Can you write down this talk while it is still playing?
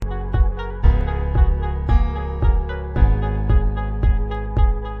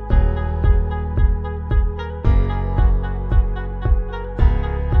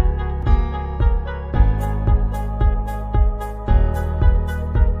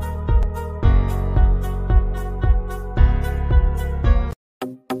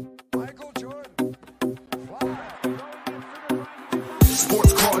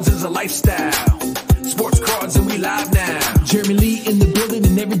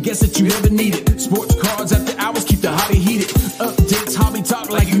guess that you never need it. Sports cards after hours keep the hobby heated. Updates, hobby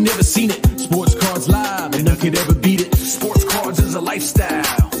talk like you never seen it. Sports cards live and none could ever beat it. Sports cards is a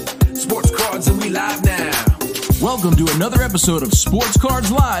lifestyle. Sports cards and we live now. Welcome to another episode of Sports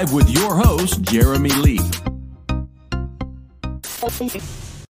Cards Live with your host, Jeremy Lee.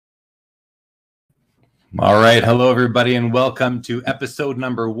 All right. Hello, everybody, and welcome to episode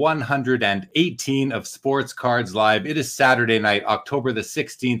number 118 of Sports Cards Live. It is Saturday night, October the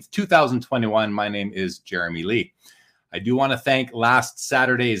 16th, 2021. My name is Jeremy Lee. I do want to thank last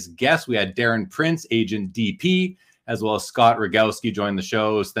Saturday's guests. We had Darren Prince, Agent DP, as well as Scott Rogowski join the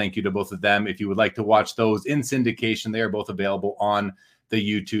shows. Thank you to both of them. If you would like to watch those in syndication, they are both available on the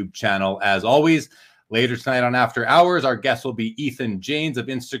YouTube channel. As always, later tonight on After Hours, our guest will be Ethan Janes of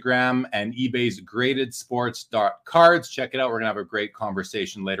Instagram and eBay's gradedsports.cards. Check it out. We're going to have a great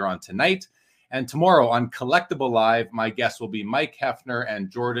conversation later on tonight. And tomorrow on Collectible Live, my guests will be Mike Hefner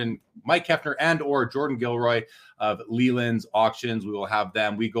and or Jordan Gilroy of Leland's Auctions. We will have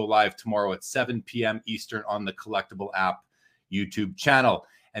them. We go live tomorrow at 7 p.m. Eastern on the Collectible app YouTube channel.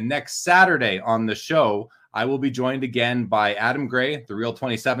 And next Saturday on the show, I will be joined again by Adam Gray, the Real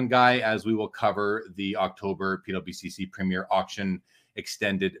 27 guy, as we will cover the October PWCC Premier Auction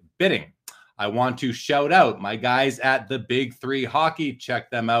Extended Bidding. I want to shout out my guys at the Big Three Hockey. Check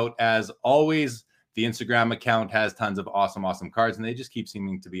them out. As always, the Instagram account has tons of awesome cards, and they just keep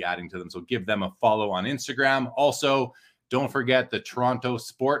seeming to be adding to them. So give them a follow on Instagram. Also, don't forget the Toronto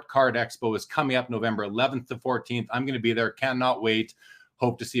Sport Card Expo is coming up November 11th to 14th. I'm going to be there. Cannot wait.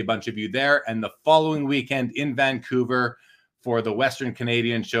 Hope to see a bunch of you there. And the following weekend in Vancouver for the Western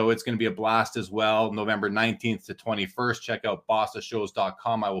Canadian show, it's going to be a blast as well. November 19th to 21st. Check out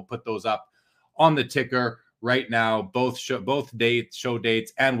bossashows.com. I will put those up on the ticker right now. Both show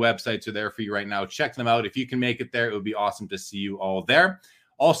dates, and websites are there for you right now. Check them out. If you can make it there, it would be awesome to see you all there.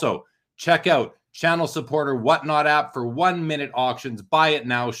 Also, check out channel supporter Whatnot app for 1 minute auctions. Buy it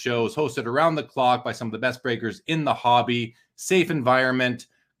now shows hosted around the clock by some of the best breakers in the hobby. Safe environment,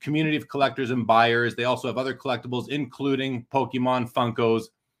 community of collectors and buyers. They also have other collectibles, including Pokemon, Funkos,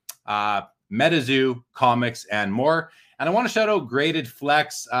 MetaZoo, comics, and more. And I want to shout out Graded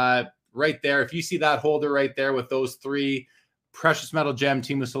Flex right there. If you see that holder right there with those three precious metal gem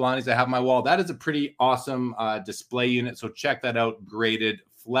Timu Solanis I have on my wall, that is a pretty awesome display unit. So check that out, Graded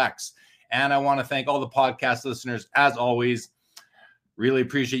Flex. And I want to thank all the podcast listeners, as always. Really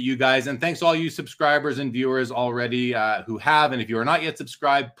appreciate you guys. And thanks to all you subscribers and viewers already who have. And if you are not yet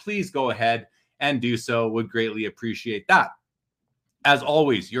subscribed, please go ahead and do so. Would greatly appreciate that. As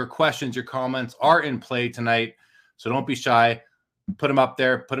always, your questions, your comments are in play tonight. So don't be shy. Put them up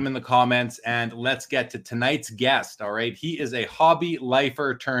there. Put them in the comments. And let's get to tonight's guest. All right. He is a hobby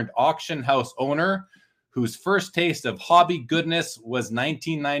lifer turned auction house owner whose first taste of hobby goodness was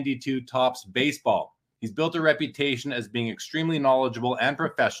 1992 Topps baseball. He's built a reputation as being extremely knowledgeable and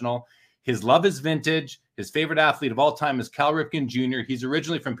professional. His love is vintage. His favorite athlete of all time is Cal Ripken Jr. He's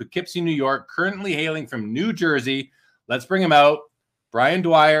originally from Poughkeepsie, New York, currently hailing from New Jersey. Let's bring him out. Brian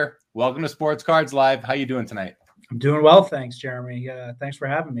Dwyer, welcome to Sports Cards Live. How you doing tonight? I'm doing well, thanks, Jeremy. Thanks for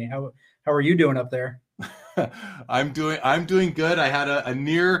having me. How are you doing up there? I'm doing good. I had a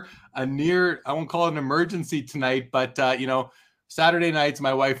near I won't call it an emergency tonight, but Saturday nights,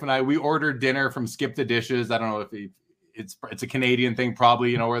 my wife and I, we ordered dinner from Skip the Dishes. I don't know if it's a Canadian thing,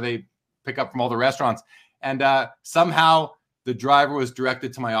 probably, where they pick up from all the restaurants. And somehow the driver was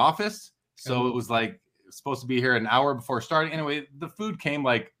directed to my office. So it was like supposed to be here an hour before starting. Anyway, the food came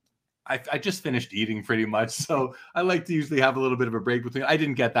like I just finished eating pretty much. So I like to usually have a little bit of a break between. I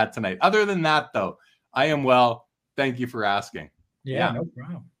didn't get that tonight. Other than that, though, I am well. Thank you for asking. Yeah. No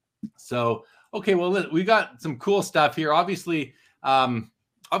problem. So, okay, well, we got some cool stuff here. Obviously,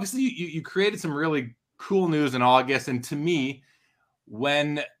 you created some really cool news in August. And to me,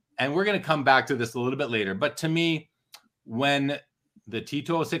 and we're going to come back to this a little bit later, but to me, when the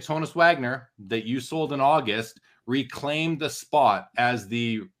T206 Honus Wagner that you sold in August reclaimed the spot as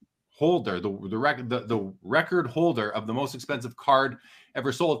the holder, the record holder of the most expensive card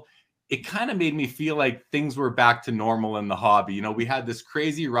ever sold, it kind of made me feel like things were back to normal in the hobby. We had this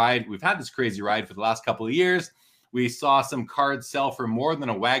crazy ride. We've had this crazy ride for the last couple of years. We saw some cards sell for more than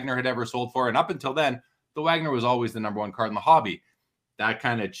a Wagner had ever sold for. And up until then, the Wagner was always the number one card in the hobby. That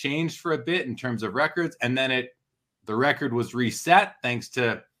kind of changed for a bit in terms of records. And then the record was reset thanks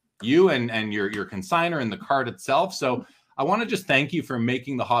to you and your consignor and the card itself. So I want to just thank you for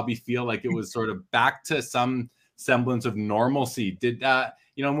making the hobby feel like it was sort of back to some semblance of normalcy.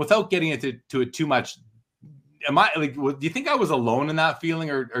 And without getting into it too much, do you think I was alone in that feeling,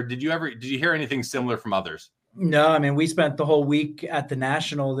 or did you hear anything similar from others? No, I mean, we spent the whole week at the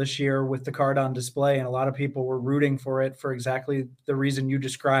National this year with the card on display, and a lot of people were rooting for it for exactly the reason you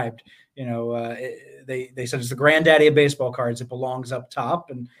described. They said it's the granddaddy of baseball cards. It belongs up top,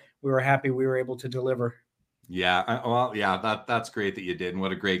 and we were happy we were able to deliver. Yeah, well, yeah, that's great that you did, and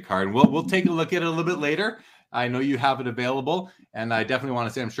what a great card. We'll take a look at it a little bit later. I know you have it available, and I definitely want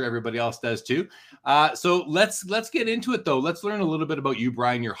to say I'm sure everybody else does too. So let's get into it though. Let's learn a little bit about you,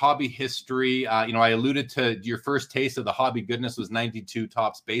 Brian, your hobby history. I alluded to your first taste of the hobby goodness was 92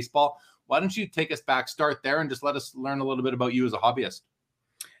 Topps baseball. Why don't you take us back, start there, and just let us learn a little bit about you as a hobbyist?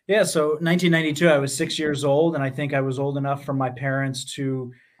 Yeah, so 1992, I was 6 years old, and I think I was old enough for my parents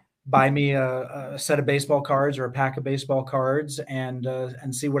to buy me a set of baseball cards or a pack of baseball cards and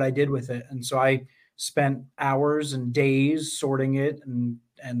see what I did with it. And so I spent hours and days sorting it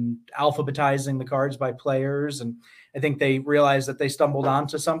and alphabetizing the cards by players. And I think they realized that they stumbled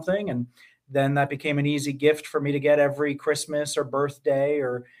onto something. And then that became an easy gift for me to get every Christmas or birthday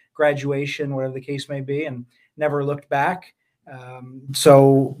or graduation, whatever the case may be, and never looked back.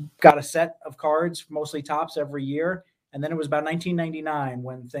 So got a set of cards, mostly Topps, every year. And then it was about 1999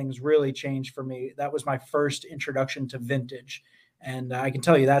 when things really changed for me. That was my first introduction to vintage. And I can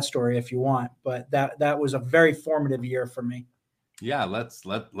tell you that story if you want, but that was a very formative year for me. Yeah, let's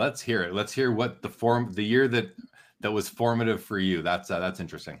hear it. Let's hear what the year that was formative for you. That's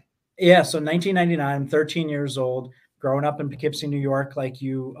interesting. Yeah, so 1999, I'm 13 years old, growing up in Poughkeepsie, New York, like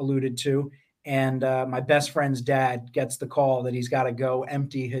you alluded to. And my best friend's dad gets the call that he's got to go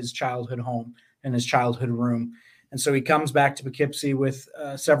empty his childhood home and his childhood room. And so he comes back to Poughkeepsie with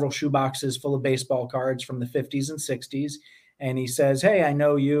several shoeboxes full of baseball cards from the 50s and 60s. And he says, "Hey, I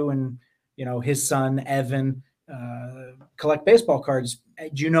know you and, his son, Evan, collect baseball cards.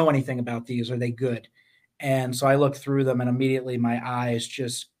 Do you know anything about these? Are they good?" And so I look through them and immediately my eyes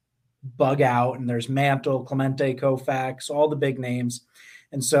just bug out. And there's Mantle, Clemente, Koufax, all the big names.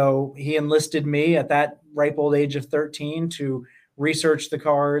 And so he enlisted me at that ripe old age of 13 to research the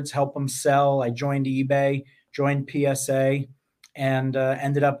cards, help them sell. I joined eBay, joined PSA, and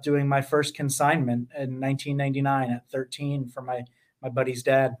ended up doing my first consignment in 1999 at 13 for my buddy's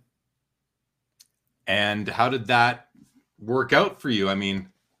dad. And how did that work out for you? I mean,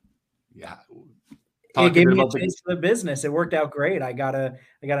 yeah, it gave me a taste of the business. It worked out great. I got a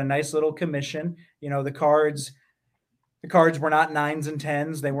nice little commission. The cards were not 9s and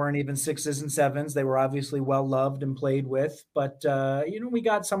 10s. They weren't even 6s and 7s. They were obviously well loved and played with. But we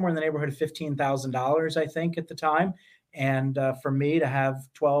got somewhere in the neighborhood of $15,000, I think, at the time. And for me to have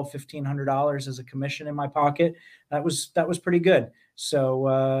 $1,500 as a commission in my pocket, that was pretty good. So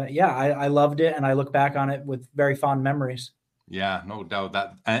I loved it, and I look back on it with very fond memories. Yeah, no doubt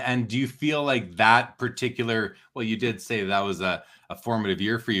that. And do you feel like that particular? Well, you did say that was a formative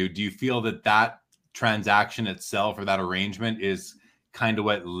year for you. Do you feel that transaction itself or that arrangement is kind of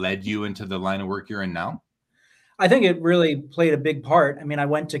what led you into the line of work you're in now? I think it really played a big part. I mean, I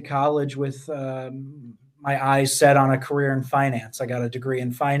went to college with my eyes set on a career in finance. I got a degree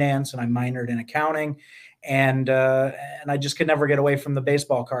in finance and I minored in accounting, and I just could never get away from the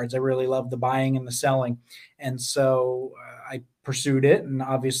baseball cards. I really loved the buying and the selling. And so I pursued it and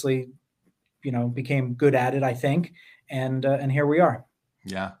obviously, became good at it, I think. And here we are.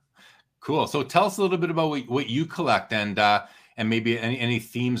 Yeah. Cool. So tell us a little bit about what you collect and maybe any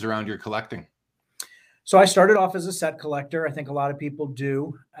themes around your collecting. So I started off as a set collector. I think a lot of people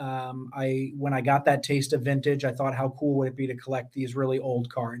do. When I got that taste of vintage, I thought, how cool would it be to collect these really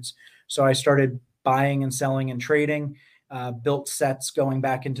old cards? So I started buying and selling and trading, built sets going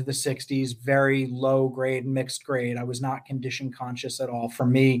back into the 60s, very low grade, mixed grade. I was not condition conscious at all. For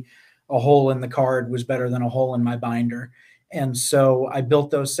me, a hole in the card was better than a hole in my binder. And so I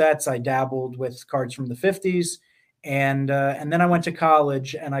built those sets. I dabbled with cards from the 50s. And then I went to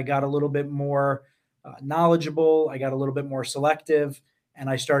college and I got a little bit more knowledgeable. I got a little bit more selective, and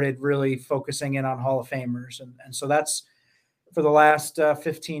I started really focusing in on Hall of Famers. And so that's for the last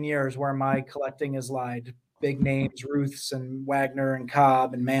 15 years where my collecting has lied. Big names, Ruths and Wagner and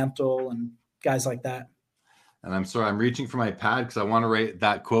Cobb and Mantle and guys like that. And I'm sorry, I'm reaching for my pad because I want to write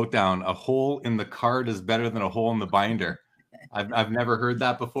that quote down. A hole in the card is better than a hole in the binder. I've never heard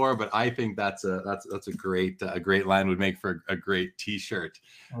that before, but I think that's a great line. Would make for a great T-shirt.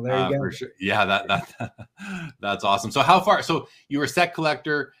 Well, there you go. For sure. Yeah, that's awesome. So how far? So you were a set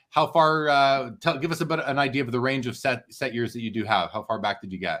collector. How far? Give us an idea of the range of set years that you do have. How far back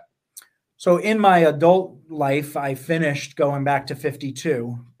did you get? So in my adult life, I finished going back to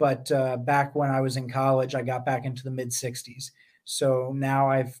 52, but back when I was in college, I got back into the mid 60s. So now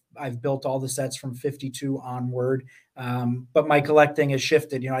I've built all the sets from 52 onward. But my collecting has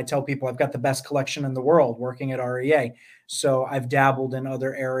shifted. I tell people I've got the best collection in the world working at REA. So I've dabbled in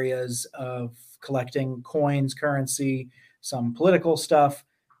other areas of collecting coins, currency, some political stuff,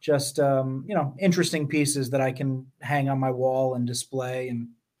 just interesting pieces that I can hang on my wall and display and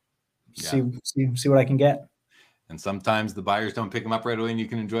see what I can get. And sometimes the buyers don't pick them up right away and you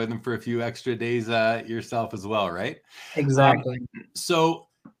can enjoy them for a few extra days yourself as well, right? Exactly. So,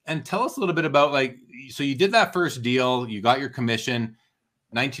 and tell us a little bit about so you did that first deal, you got your commission,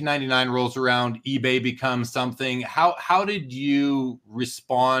 1999 rolls around, eBay becomes something. How did you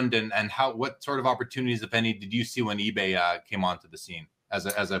respond and what sort of opportunities, if any, did you see when eBay came onto the scene as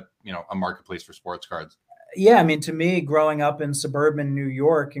a marketplace for sports cards? Yeah. I mean, to me, growing up in suburban New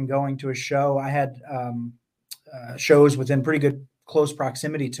York and going to a show, I had shows within pretty good close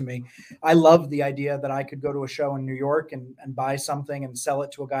proximity to me. I loved the idea that I could go to a show in New York and buy something and sell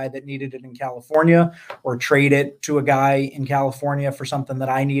it to a guy that needed it in California, or trade it to a guy in California for something that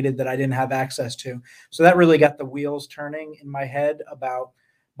I needed that I didn't have access to. So that really got the wheels turning in my head about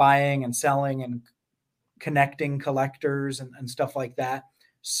buying and selling and connecting collectors and stuff like that.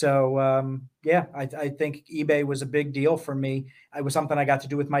 So, I think eBay was a big deal for me. It was something I got to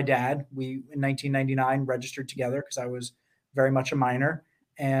do with my dad. We, in 1999, registered together because I was very much a minor,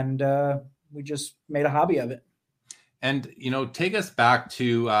 and we just made a hobby of it. And, take us back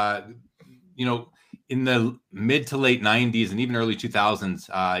to, in the mid to late 90s and even early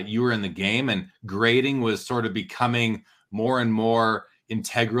 2000s, you were in the game, and grading was sort of becoming more and more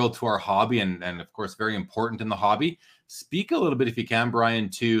integral to our hobby and of course, very important in the hobby. Speak a little bit, if you can, Brian,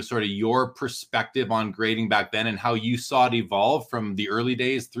 to sort of your perspective on grading back then and how you saw it evolve from the early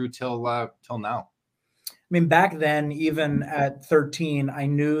days through till now. I mean, back then, even at 13, I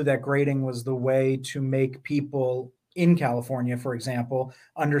knew that grading was the way to make people in California, for example,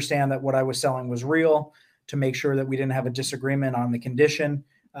 understand that what I was selling was real, to make sure that we didn't have a disagreement on the condition,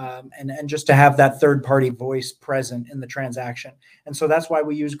 and just to have that third-party voice present in the transaction. And so that's why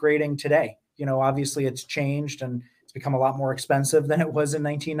we use grading today. Obviously it's changed and it's become a lot more expensive than it was in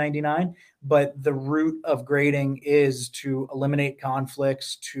 1999, but the root of grading is to eliminate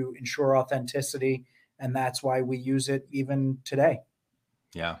conflicts, to ensure authenticity. And that's why we use it even today.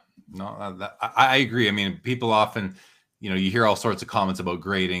 Yeah, no, I agree. I mean, people often, you hear all sorts of comments about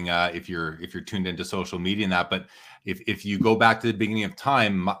grading if you're tuned into social media and that. But if you go back to the beginning of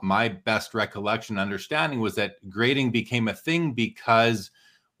time, my best recollection, understanding was that grading became a thing because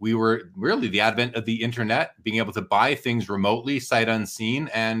we were really the advent of the internet, being able to buy things remotely, sight unseen,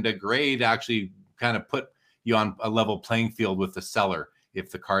 and a grade actually kind of put you on a level playing field with the seller if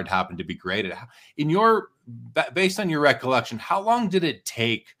the card happened to be graded. Based on your recollection, how long did it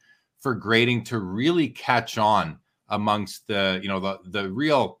take for grading to really catch on amongst the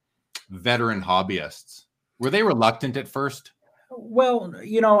real veteran hobbyists? Were they reluctant at first? Well,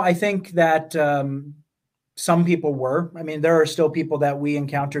 I think that some people were. I mean, there are still people that we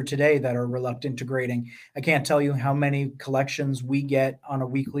encounter today that are reluctant to grading. I can't tell you how many collections we get on a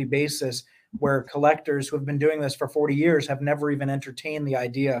weekly basis where collectors who have been doing this for 40 years have never even entertained the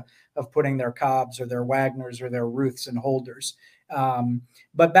idea of putting their Cobbs or their Wagners or their Ruths in holders.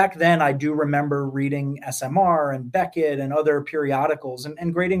 But back then, I do remember reading SMR and Beckett and other periodicals,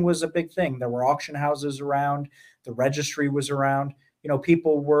 and grading was a big thing. There were auction houses around, the registry was around.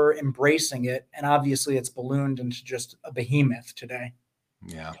 People were embracing it, and obviously it's ballooned into just a behemoth today.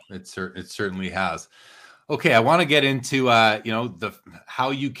 Yeah, it certainly has. Okay, I want to get into how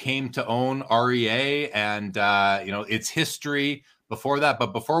you came to own REA and its history before that.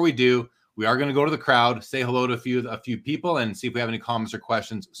 But before we do, we are going to go to the crowd, say hello to a few people, and see if we have any comments or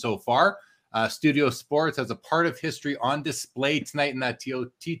questions so far. Studio Sports has a part of history on display tonight in that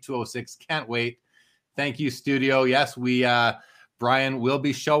T206. Can't wait. Thank you, Studio. Yes, Brian will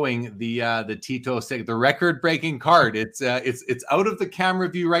be showing the T206, the record-breaking card. It's out of the camera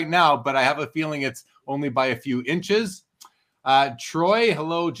view right now, but I have a feeling it's only by a few inches. Troy,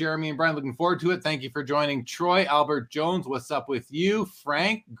 hello, Jeremy and Brian. Looking forward to it. Thank you for joining. Troy, Albert Jones, what's up with you?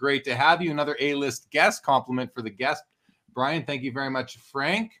 Frank, great to have you. Another A-list guest. Compliment for the guest. Brian, thank you very much,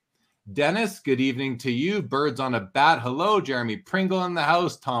 Frank. Dennis, good evening to you. Birds on a Bat, hello. Jeremy Pringle in the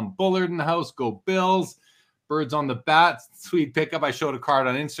house. Tom Bullard in the house. Go Bills. Birds on the Bat, sweet pickup. I showed a card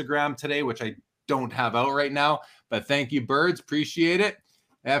on Instagram today, which I don't have out right now, but thank you, Birds. Appreciate it.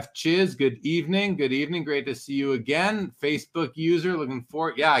 F. Chiz, good evening. Good evening. Great to see you again. Facebook user, looking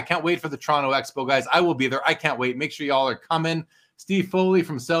forward. Yeah, I can't wait for the Toronto Expo, guys. I will be there. I can't wait. Make sure y'all are coming. Steve Foley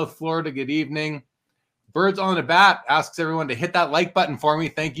from South Florida, good evening. Birds on a Bat asks everyone to hit that like button for me.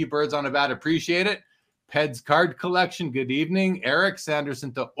 Thank you, Birds on a Bat. Appreciate it. Peds Card Collection. Good evening. Eric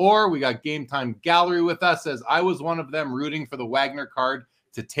Sanderson to Orr. We got Game Time Gallery with us. Says, I was one of them rooting for the Wagner card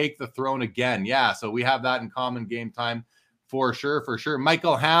to take the throne again. Yeah, so we have that in common, Game Time. For sure.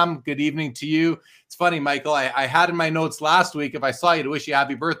 Michael Ham, good evening to you. It's funny, Michael, I had in my notes last week, if I saw you, to wish you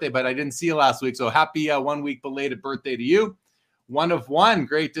happy birthday, but I didn't see you last week. So happy 1 week belated birthday to you. One of one,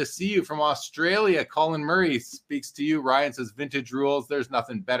 great to see you from Australia. Colin Murray speaks to you. Ryan says, vintage rules. There's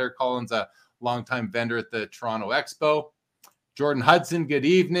nothing better. Colin's a longtime vendor at the Toronto Expo. Jordan Hudson, good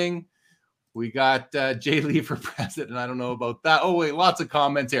evening. We got Jay Lee for president. I don't know about that. Oh, wait, lots of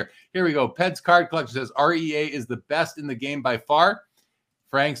comments here. Here we go. Peds Card Collection says REA is the best in the game by far.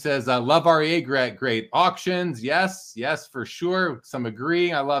 Frank says, love REA. Great auctions. Yes, for sure. Some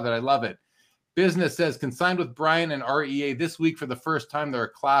agree. I love it. Business says, consigned with Brian and REA this week for the first time. They're a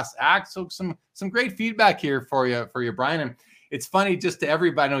class act. So some great feedback here for you, Brian. And it's funny just to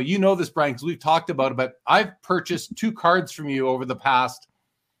everybody. I know you know this, Brian, because we've talked about it, but I've purchased 2 cards from you over the past,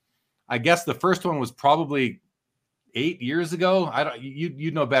 I guess the first one was probably 8 years ago.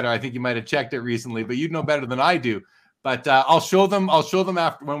 You'd know better. I think you might have checked it recently, but you'd know better than I do. But I'll show them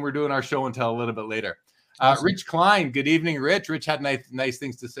after when we're doing our show and tell a little bit later. Rich Klein, good evening, Rich. Rich had nice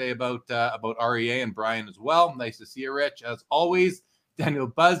things to say about REA and Brian as well. Nice to see you, Rich. As always, Daniel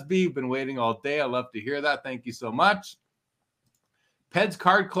Busby, been waiting all day. I love to hear that. Thank you so much. Peds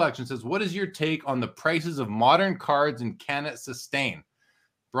Card Collection says, what is your take on the prices of modern cards and can it sustain?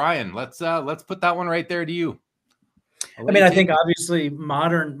 Brian, let's put that one right there to you. I think obviously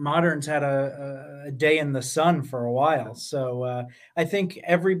moderns had a day in the sun for a while. So I think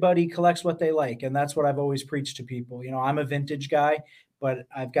everybody collects what they like. And that's what I've always preached to people. You know, I'm a vintage guy, but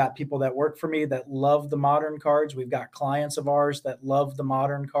I've got people that work for me that love the modern cards. We've got clients of ours that love the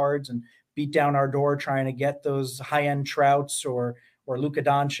modern cards and beat down our door trying to get those high-end Trouts or Luka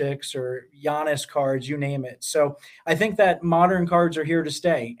Doncic or Giannis cards, you name it. So I think that modern cards are here to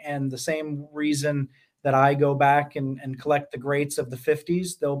stay. And the same reason that I go back and collect the greats of the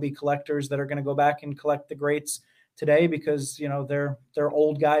 50s, there'll be collectors that are going to go back and collect the greats today because, you know, they're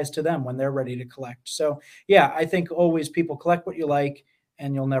old guys to them when they're ready to collect. So, yeah, I think always people collect what you like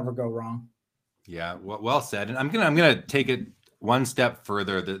and you'll never go wrong. Yeah, well said. And I'm gonna take it one step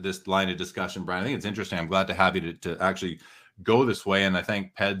further, this line of discussion, Brian. I think it's interesting. I'm glad to have you to actually go this way, and I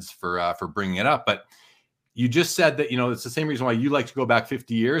thank Peds for bringing it up. But you just said that, you know, it's the same reason why you like to go back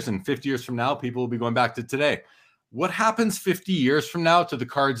 50 years, and 50 years from now, people will be going back to today. What happens 50 years from now to the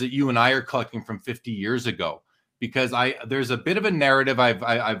cards that you and I are collecting from 50 years ago? Because there's a bit of a narrative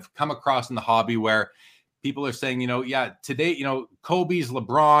I've come across in the hobby where people are saying, you know, yeah, today, you know, Kobe's,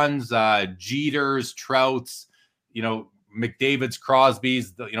 LeBron's, Jeters, Trouts, you know, McDavid's,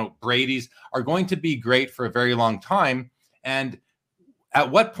 Crosby's, you know, Brady's are going to be great for a very long time. And at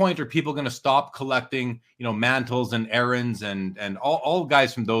what point are people going to stop collecting, you know, Mantles and Aarons and all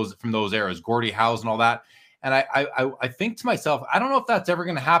guys from those eras, Gordie Howe's and all that? And I think to myself, I don't know if that's ever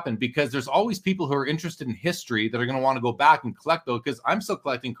going to happen, because there's always people who are interested in history that are going to want to go back and collect those, because I'm still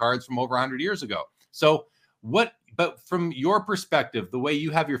collecting cards from over 100 years ago. So but from your perspective, the way you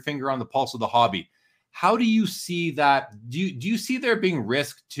have your finger on the pulse of the hobby, how do you see that? Do you see there being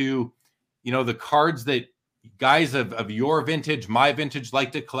risk to, you know, the cards that guys of your vintage, my vintage,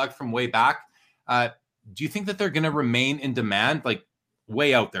 like to collect from way back? Do you think that they're going to remain in demand, like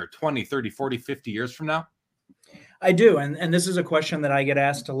way out there, 20, 30, 40, 50 years from now? I do. And this is a question that I get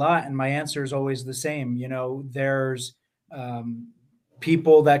asked a lot, and my answer is always the same. You know, there's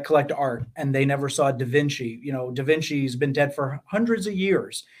people that collect art and they never saw Da Vinci. You know, Da Vinci's been dead for hundreds of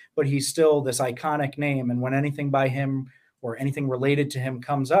years, but he's still this iconic name. And when anything by him or anything related to him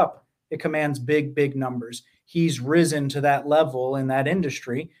comes up, it commands big, big numbers. He's risen to that level in that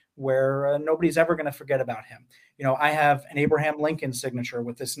industry where nobody's ever going to forget about him. You know, I have an Abraham Lincoln signature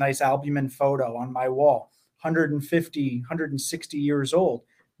with this nice albumin photo on my wall, 150, 160 years old,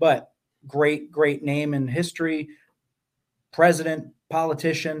 but great, great name in history, president,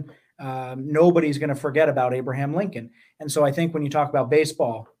 politician. Nobody's going to forget about Abraham Lincoln. And so I think when you talk about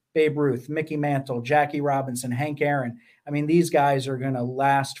baseball, Babe Ruth, Mickey Mantle, Jackie Robinson, Hank Aaron, I mean, these guys are going to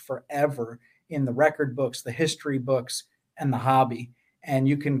last forever in the record books, the history books, and the hobby. And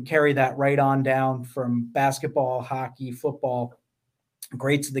you can carry that right on down from basketball, hockey, football,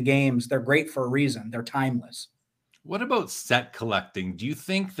 greats of the games. They're great for a reason. They're timeless. What about set collecting? Do you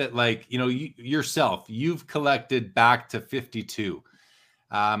think that, like, you know, yourself, you've collected back to 52.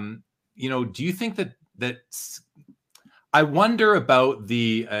 You know, do you think that I wonder about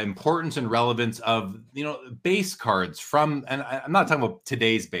the importance and relevance of, you know, base cards from, and I'm not talking about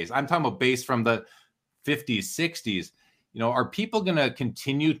today's base, I'm talking about base from the 50s, 60s. are people going to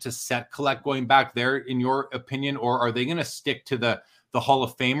continue to set collect going back there, in your opinion, or are they going to stick to the Hall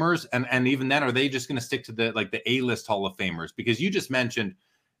of Famers? And even then, are they just going to stick to the A-list Hall of Famers? Because you just mentioned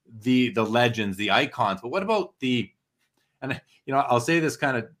the legends, the icons, but what about I'll say this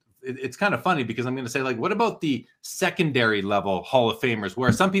it's kind of funny because I'm going to say, what about the secondary level Hall of Famers,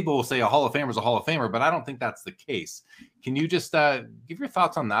 where some people will say a Hall of Famer is a Hall of Famer, but I don't think that's the case. Can you just give your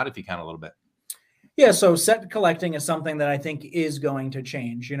thoughts on that if you can a little bit? Yeah, so set collecting is something that I think is going to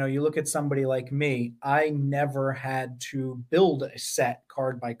change. You look at somebody like me, I never had to build a set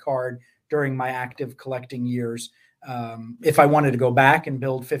card by card during my active collecting years. If I wanted to go back and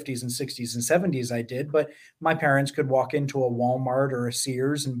build 50s and 60s and 70s, I did, but my parents could walk into a Walmart or a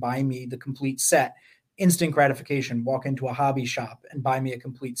Sears and buy me the complete set. Instant gratification, walk into a hobby shop and buy me a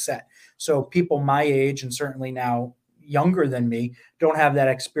complete set. So people my age, and certainly now younger than me, don't have that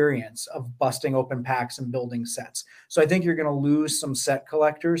experience of busting open packs and building sets. So I think you're going to lose some set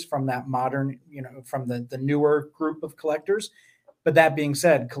collectors from that modern, from the newer group of collectors. But that being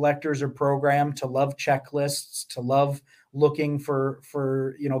said, collectors are programmed to love checklists, to love looking for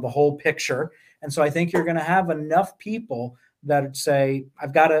the whole picture. And so I think you're going to have enough people that say,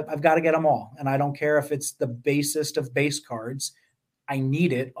 I've got to get them all. And I don't care if it's the basest of base cards. I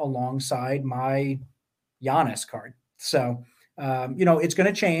need it alongside my Giannis card. So, it's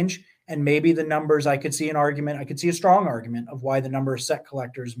going to change. And maybe the numbers, I could see a strong argument of why the number of set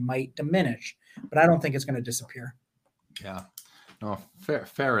collectors might diminish, but I don't think it's going to disappear. Yeah. No,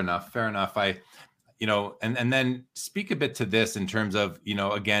 fair enough. And then speak a bit to this in terms of,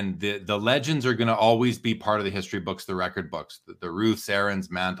 again, the legends are going to always be part of the history books, the record books, the Ruths, Aarons,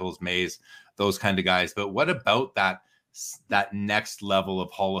 Mantles, Mays, those kind of guys. But what about that next level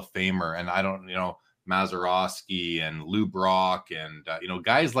of Hall of Famer? And I don't, Mazeroski and Lou Brock and,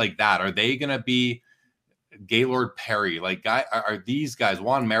 guys like that, are they going to be Gaylord Perry? Are these guys,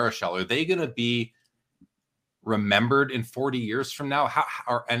 Juan Marichal, are they going to be remembered in 40 years from now?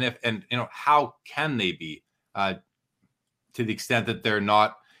 How can they be, to the extent that they're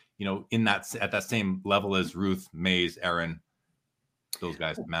not, at that same level as Ruth, Mays, Aaron, those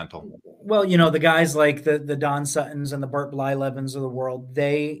guys, Mantle? Well, the guys like the Don Suttons and the Burt Blylevens of the world,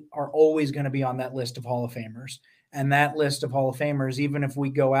 they are always going to be on that list of Hall of Famers. And that list of Hall of Famers, even if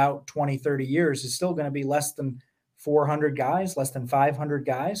we go out 20, 30 years, is still going to be less than 400 guys, less than 500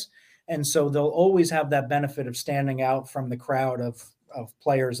 guys. And so they'll always have that benefit of standing out from the crowd of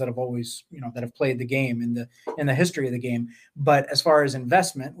players that have always, that have played the game in the history of the game. But as far as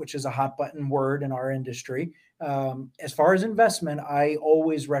investment, which is a hot button word in our industry, as far as investment, I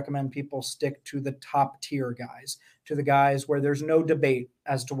always recommend people stick to the top tier guys, to the guys where there's no debate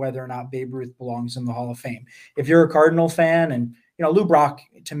as to whether or not Babe Ruth belongs in the Hall of Fame. If you're a Cardinal fan, and Lou Brock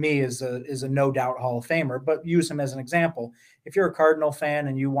to me is a no doubt Hall of Famer, but use him as an example. If you're a Cardinal fan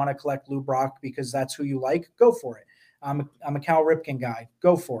and you want to collect Lou Brock because that's who you like, go for it. I'm a Cal Ripken guy,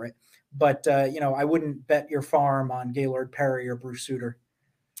 go for it. But I wouldn't bet your farm on Gaylord Perry or Bruce Sutter.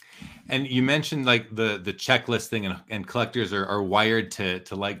 And you mentioned the checklist thing, and collectors are wired to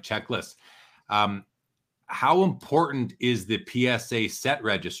like checklists. How important is the PSA set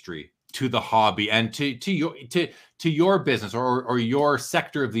registry to the hobby and to your business or your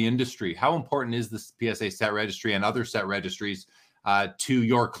sector of the industry? How important is this PSA set registry and other set registries to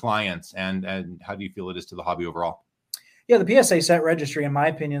your clients, and how do you feel it is to the hobby overall? Yeah, the PSA set registry, in my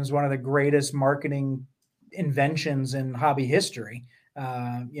opinion, is one of the greatest marketing inventions in hobby history.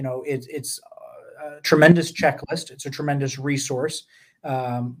 It's a tremendous checklist. It's a tremendous resource,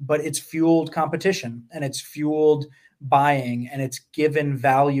 but it's fueled competition, and it's fueled buying, and it's given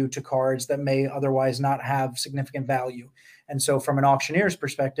value to cards that may otherwise not have significant value. And so from an auctioneer's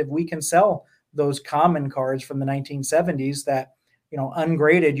perspective, we can sell those common cards from the 1970s that,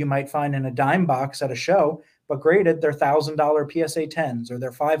 ungraded, you might find in a dime box at a show, but graded, they're $1,000 PSA 10s or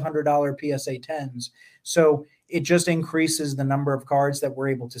they're $500 PSA 10s. So it just increases the number of cards that we're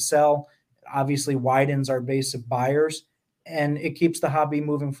able to sell. It obviously widens our base of buyers, and it keeps the hobby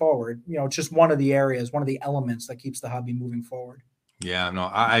moving forward. It's just one of the areas, one of the elements that keeps the hobby moving forward. Yeah, no,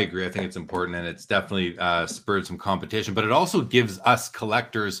 I agree. I think it's important, and it's definitely spurred some competition, but it also gives us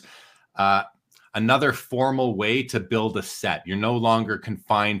collectors another formal way to build a set. You're no longer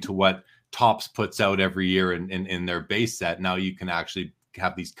confined to what Topps puts out every year in their base set. Now you can actually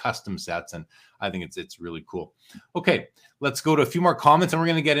have these custom sets, and I think it's really cool. Okay, let's go to a few more comments, and we're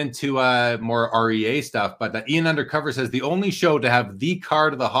going to get into more REA stuff. But Ian Undercover says, the only show to have the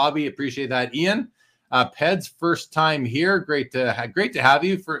card of the hobby. Appreciate that, Ian. Peds, first time here. Great to have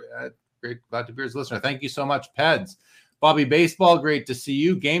you. Glad to be his listener. Thank you so much, Peds. Bobby Baseball, great to see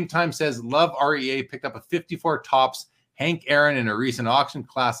you. Game Time says, love REA. Picked up a 54 Topps Hank Aaron in a recent auction.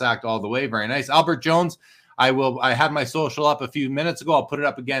 Class act all the way. Very nice. Albert Jones. I had my social up a few minutes ago. I'll put it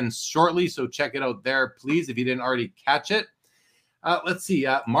up again shortly, so check it out there, please, if you didn't already catch it. Let's see.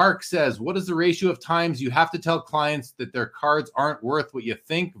 Mark says, what is the ratio of times you have to tell clients that their cards aren't worth what you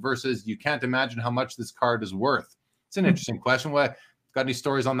think versus you can't imagine how much this card is worth? It's an interesting question. Got any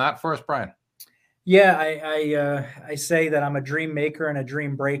stories on that for us, Brian? Yeah, I say that I'm a dream maker and a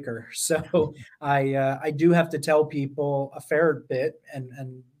dream breaker. So I do have to tell people a fair bit,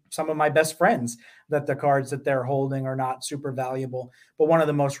 and some of my best friends, that the cards that they're holding are not super valuable. But one of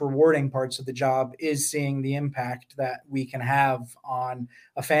the most rewarding parts of the job is seeing the impact that we can have on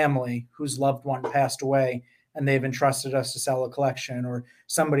a family whose loved one passed away and they've entrusted us to sell a collection, or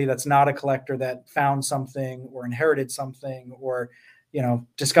somebody that's not a collector that found something or inherited something, or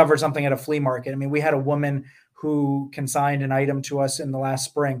discovered something at a flea market. I mean, we had a woman who consigned an item to us in the last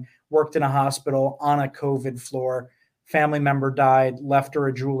spring, worked in a hospital on a COVID floor. Family member died, left her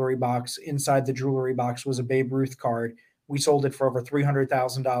a jewelry box. Inside the jewelry box was a Babe Ruth card. We sold it for over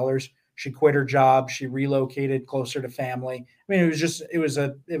 $300,000. She quit her job. She relocated closer to family. I mean, it was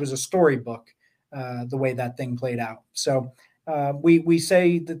a storybook, the way that thing played out. So we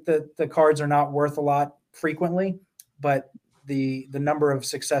say that the cards are not worth a lot frequently, but the number of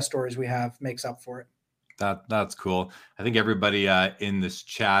success stories we have makes up for it. That's cool. I think everybody in this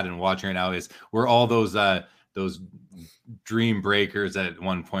chat and watching right now we're all those dream breakers at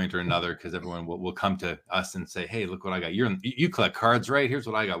one point or another, because everyone will come to us and say, hey, look what I got. You collect cards, right? Here's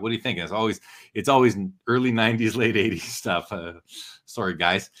what I got. What do you think? It's always early 90s, late 80s stuff. Sorry,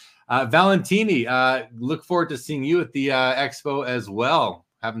 guys. Valentini, look forward to seeing you at the expo as well.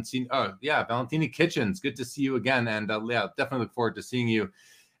 Haven't seen. Oh, yeah. Valentini Kitchens. Good to see you again. And definitely look forward to seeing you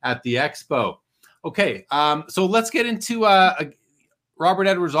at the expo. Okay. So let's get into Robert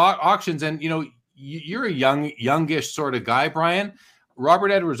Edwards Auctions. And, you're a youngish sort of guy, Brian. Robert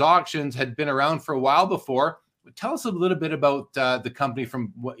Edwards Auctions had been around for a while before. Tell us a little bit about the company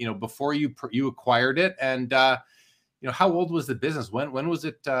from before you acquired it, and how old was the business? When was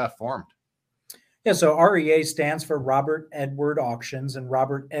it formed? Yeah, so REA stands for Robert Edward Auctions, and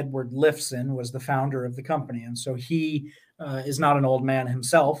Robert Edward Lifson was the founder of the company. And so he is not an old man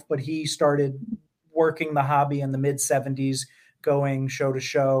himself, but he started working the hobby in the mid-70s, going show to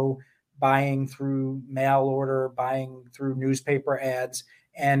show, buying through mail order, buying through newspaper ads,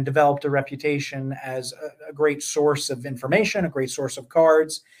 and developed a reputation as a great source of information, a great source of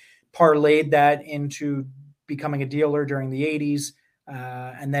cards, parlayed that into becoming a dealer during the 80s.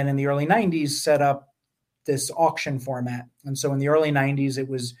 And then in the early 90s, set up this auction format. And so in the early 90s, it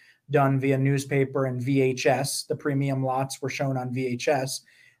was done via newspaper and VHS. The premium lots were shown on VHS,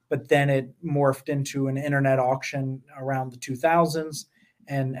 but then it morphed into an internet auction around the 2000s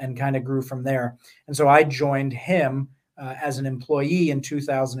and kind of grew from there. And so I joined him as an employee in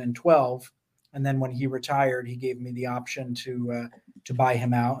 2012. And then when he retired, he gave me the option to buy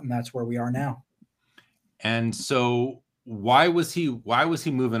him out. And that's where we are now. And so why was he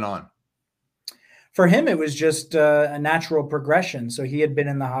moving on? For him, it was just a natural progression. So he had been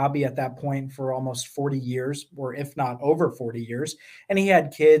in the hobby at that point for almost 40 years, or if not over 40 years. And he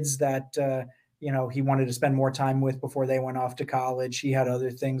had kids that, he wanted to spend more time with before they went off to college. He had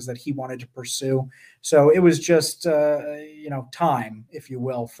other things that he wanted to pursue. So it was just, time, if you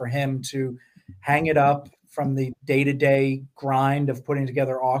will, for him to hang it up from the day-to-day grind of putting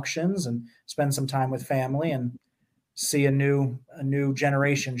together auctions and spend some time with family and see a new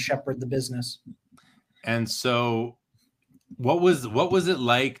generation shepherd the business. And so what was it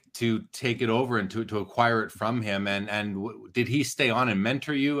like to take it over and to acquire it from him? And did he stay on and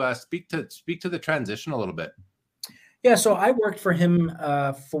mentor you? Speak to the transition a little bit. Yeah, so I worked for him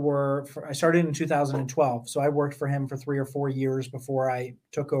I started in 2012. So I worked for him for 3 or 4 years before I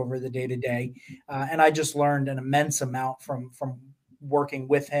took over the day-to-day. And I just learned an immense amount from working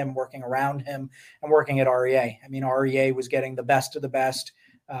with him, working around him, and working at REA. I mean, REA was getting the best of the best.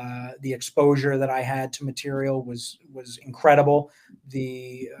 The exposure that I had to material was incredible.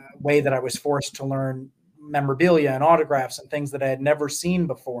 The way that I was forced to learn memorabilia and autographs and things that I had never seen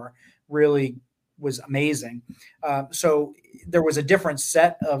before really was amazing. So there was a different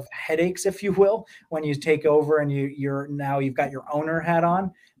set of headaches, if you will, when you take over and you've got your owner hat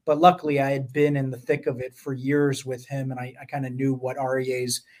on. But luckily, I had been in the thick of it for years with him, and I kind of knew what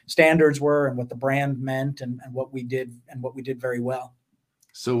REA's standards were and what the brand meant and what we did very well.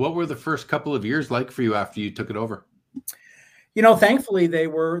 So what were the first couple of years like for you after you took it over? Thankfully they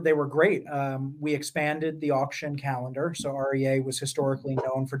were great. We expanded the auction calendar. So REA was historically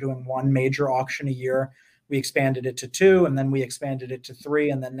known for doing one major auction a year. We expanded it to 2, and then we expanded it to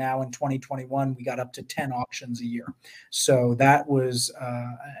 3. And then now in 2021, we got up to 10 auctions a year. So that was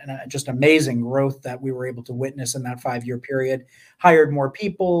just amazing growth that we were able to witness in that 5-year period. Hired more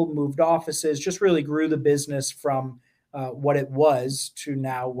people, moved offices, just really grew the business from what it was to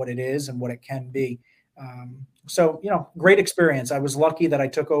now what it is and what it can be. So, great experience. I was lucky that I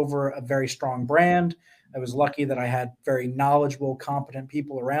took over a very strong brand. I was lucky that I had very knowledgeable, competent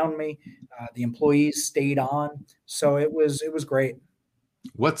people around me. The employees stayed on. So it was great.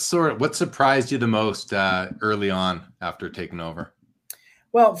 What surprised you the most early on after taking over?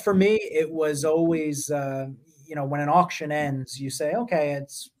 Well, for me, it was always, when an auction ends, you say, okay,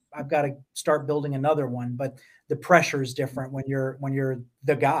 I've got to start building another one. But the pressure is different when you're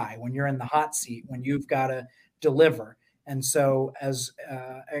the guy, when you're in the hot seat, when you've got to deliver. And so as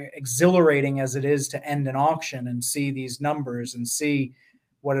exhilarating as it is to end an auction and see these numbers and see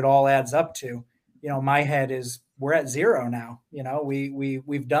what it all adds up to, my head is, we're at 0 now.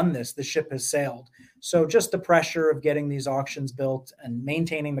 We've done this. The ship has sailed. So just the pressure of getting these auctions built and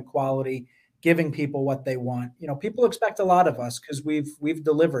maintaining the quality, giving people what they want. People expect a lot of us because we've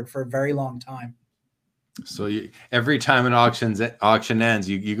delivered for a very long time. So every time an auction ends,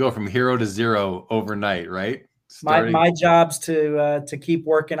 you go from 0 to 0 overnight, right? My job's to keep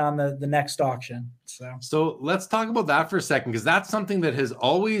working on the next auction. So let's talk about that for a second, because that's something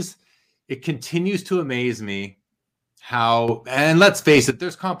that it continues to amaze me how, and let's face it,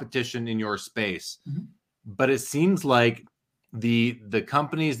 there's competition in your space, but it seems like the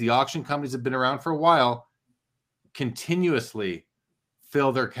auction companies have been around for a while, continuously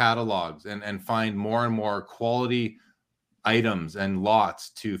fill their catalogs and find more and more quality items and lots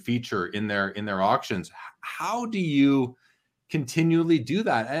to feature in their auctions. How do you continually do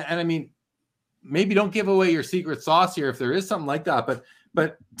that? And I mean, maybe don't give away your secret sauce here if there is something like that,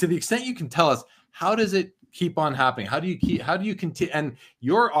 but to the extent you can tell us, how does it keep on happening? How do you continue? And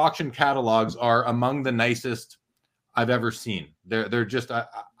your auction catalogs are among the nicest I've ever seen. They're just,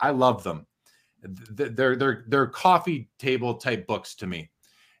 I love them. They're coffee table type books to me,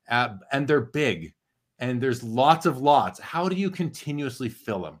 and they're big, and there's lots of lots. How do you continuously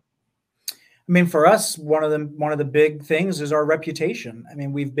fill them? I mean, for us, one of the big things is our reputation. I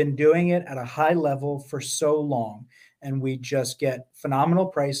mean, we've been doing it at a high level for so long, and we just get phenomenal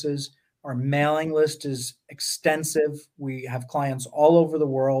prices. Our mailing list is extensive. We have clients all over the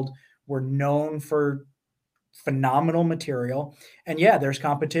world. We're known for phenomenal material. And yeah, there's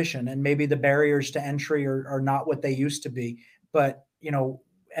competition, and maybe the barriers to entry are not what they used to be. But,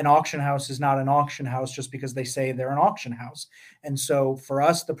 an auction house is not an auction house just because they say they're an auction house. And so for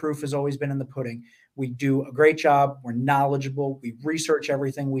us, the proof has always been in the pudding. We do a great job. We're knowledgeable. We research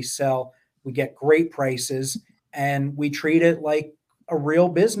everything we sell. We get great prices, and we treat it like a real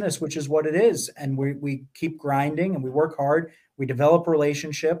business, which is what it is. And we keep grinding, and we work hard. We develop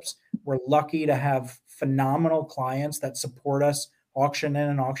relationships. We're lucky to have phenomenal clients that support us auction in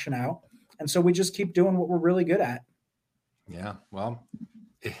and auction out. And so we just keep doing what we're really good at. Yeah. Well,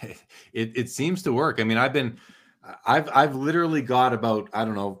 it seems to work. I mean, I've literally got about, I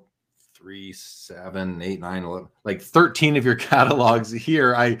don't know, 3, 7, 8, 9, 11, like 13 of your catalogs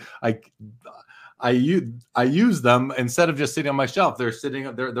here. I use them instead of just sitting on my shelf.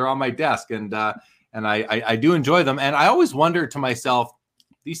 They're on my desk, and I do enjoy them. And I always wonder to myself,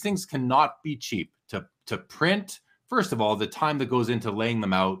 these things cannot be cheap to print. First of all, the time that goes into laying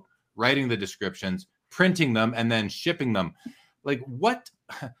them out, writing the descriptions, printing them, and then shipping them. Like,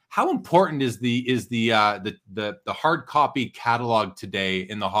 how important is the hard copy catalog today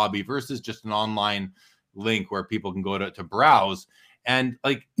in the hobby versus just an online link where people can go to browse? And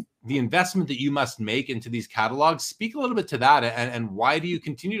like, the investment that you must make into these catalogs, speak a little bit to that, and why do you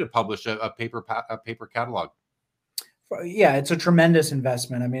continue to publish a paper catalog? Yeah, it's a tremendous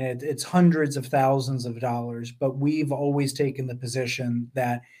investment. I mean, it's hundreds of thousands of dollars, but we've always taken the position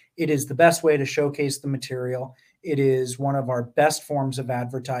that it is the best way to showcase the material. It is one of our best forms of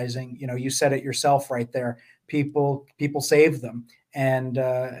advertising. You said it yourself right there. People save them, and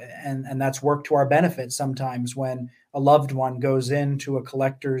that's worked to our benefit sometimes when a loved one goes into a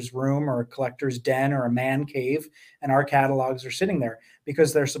collector's room or a collector's den or a man cave, and our catalogs are sitting there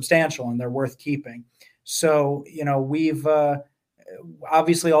because they're substantial and they're worth keeping. So, we've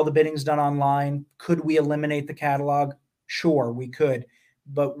obviously all the bidding's done online. Could we eliminate the catalog? Sure, we could.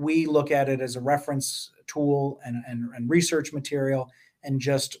 But we look at it as a reference tool and research material, and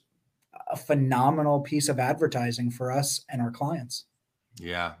just a phenomenal piece of advertising for us and our clients.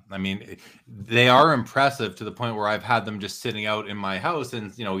 Yeah. I mean, they are impressive to the point where I've had them just sitting out in my house.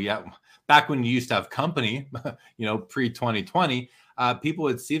 And, back when you used to have company, pre-2020, people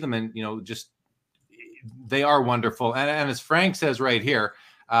would see them and, just they are wonderful. And as Frank says right here,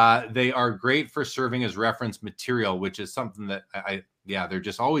 they are great for serving as reference material, which is something that yeah, they're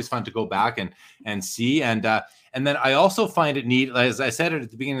just always fun to go back and see. And then I also find it neat, as I said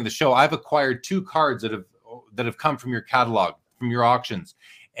at the beginning of the show, I've acquired 2 cards that have come from your catalog, from your auctions.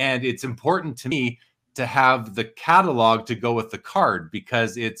 And it's important to me to have the catalog to go with the card,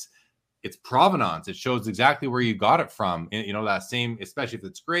 because it's provenance. It shows exactly where you got it from. You know, that same, especially if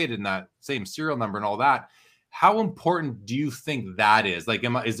it's graded and that same serial number and all that. How important do you think that is? Like,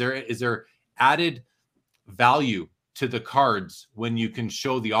 is there added value to the cards when you can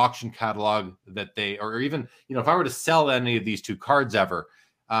show the auction catalog that they, or even, you know, if I were to sell any of these 2 cards ever,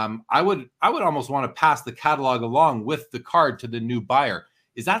 I would almost want to pass the catalog along with the card to the new buyer.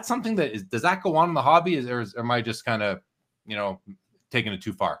 Is that something does that go on in the hobby? Or am I just kind of, you know, taking it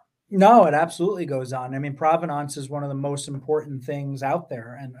too far? No, it absolutely goes on. I mean, provenance is one of the most important things out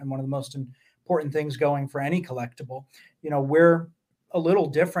there, and one of the most important things going for any collectible. You know, we're a little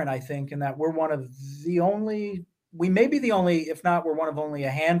different, I think, in that we're one of the only, we may be the only, if not, we're one of only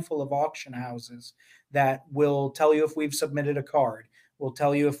a handful of auction houses that will tell you if we've submitted a card. We'll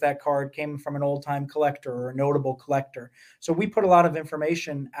tell you if that card came from an old-time collector or a notable collector. So we put a lot of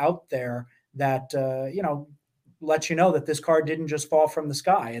information out there that, you know, let you know that this card didn't just fall from the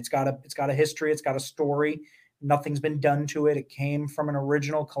sky. It's got a history. It's got a story. Nothing's been done to it. It came from an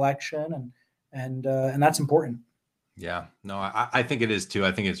original collection, and that's important. Yeah, no, I think it is too.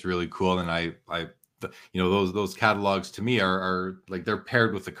 I think it's really cool. And you know, those catalogs to me are like, they're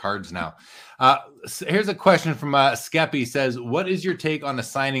paired with the cards now. So here's a question from Skeppy. Says, what is your take on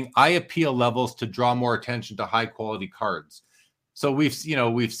assigning eye appeal levels to draw more attention to high quality cards? So we've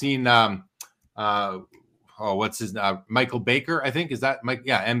seen, what's his Michael Baker, I think, is that Mike?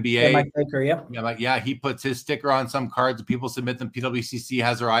 Yeah, NBA. Yeah, Mike Baker, yep. Yeah, he puts his sticker on some cards. People submit them. PWCC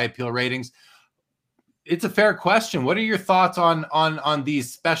has their eye appeal ratings. It's a fair question. What are your thoughts on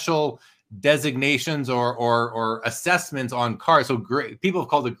these special designations or assessments on cards? So people have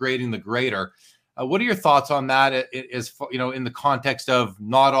called it grading the grader. What are your thoughts on that? Is, you know, in the context of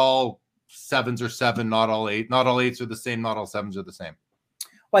not all 7s are 7, not all 8, not all 8s are the same, not all 7s are the same.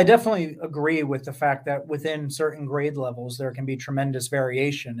 Well, I definitely agree with the fact that within certain grade levels, there can be tremendous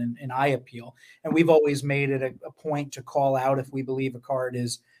variation in eye appeal. And we've always made it a point to call out if we believe a card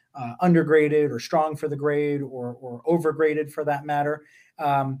is undergraded or strong for the grade, or overgraded for that matter.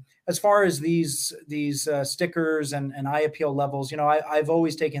 As far as these stickers and eye appeal levels, you know, I've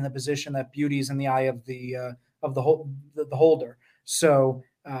always taken the position that beauty's in the eye of the holder. So,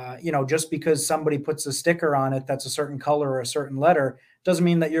 you know, just because somebody puts a sticker on it that's a certain color or a certain letter doesn't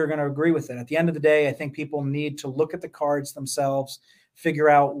mean that you're going to agree with it. At the end of the day, I think people need to look at the cards themselves, figure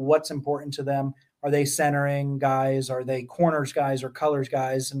out what's important to them. Are they centering guys? Are they corners guys or colors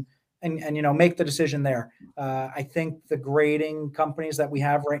guys? And you know, make the decision there. I think the grading companies that we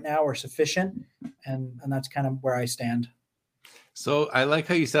have right now are sufficient, and that's kind of where I stand. So I like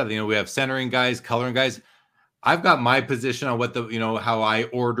how you said, you know, we have centering guys, coloring guys. I've got my position on what how I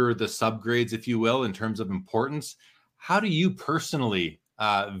order the subgrades, if you will, in terms of importance. How do you personally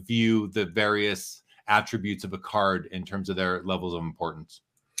view the various attributes of a card in terms of their levels of importance?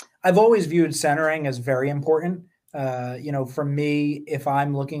 I've always viewed centering as very important. You know, for me, if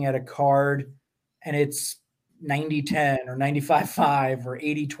I'm looking at a card and it's 90-10 or 95-5 or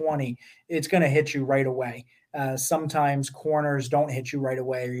 80-20, it's going to hit you right away. Sometimes corners don't hit you right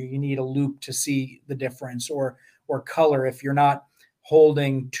away, or you need a loop to see the difference, or color. If you're not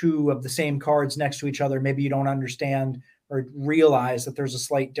holding 2 of the same cards next to each other, maybe you don't understand or realize that there's a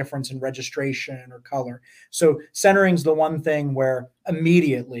slight difference in registration or color. So centering's the one thing where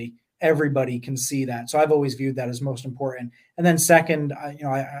immediately everybody can see that. So I've always viewed that as most important. And then second, you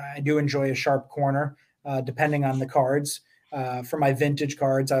know, I do enjoy a sharp corner, depending on the cards. For my vintage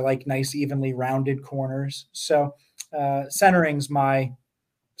cards, I like nice, evenly rounded corners. So centering's my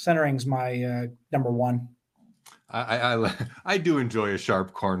number one. I do enjoy a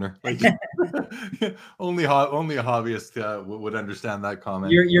sharp corner. Like, only a hobbyist would understand that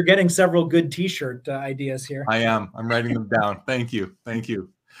comment. You're getting several good T-shirt ideas here. I am. I'm writing them down. Thank you.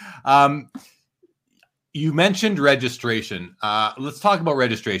 You mentioned registration. Let's talk about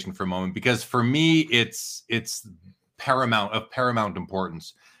registration for a moment, because for me, it's paramount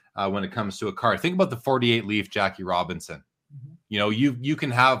importance when it comes to a card. Think about the 48 leaf Jackie Robinson. Mm-hmm. You know, you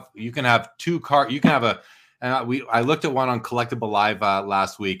can have 2 cards. You can have I looked at one on Collectible Live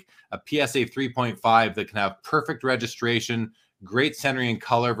last week, a PSA 3.5 that can have perfect registration, great centering and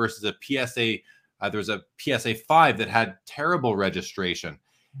color, versus a PSA. There's a PSA 5 that had terrible registration.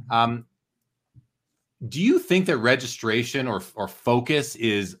 Do you think that registration or focus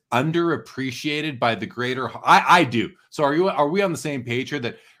is underappreciated by the greater? I do. So are we on the same page here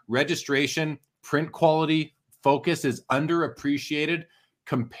that registration, print quality, focus is underappreciated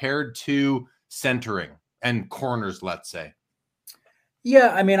compared to centering and corners, let's say? Yeah,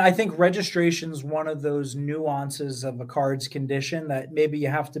 I mean, I think registration is one of those nuances of a card's condition that maybe you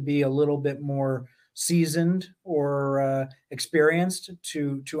have to be a little bit more seasoned or experienced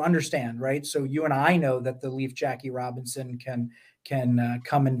to understand, right? So you and I know that the Leaf Jackie Robinson can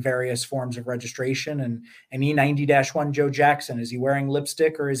come in various forms of registration, and an E90-1 Joe Jackson, is he wearing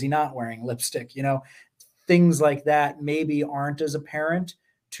lipstick or is he not wearing lipstick? You know, things like that maybe aren't as apparent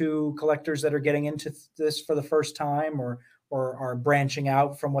to collectors that are getting into this for the first time, or are branching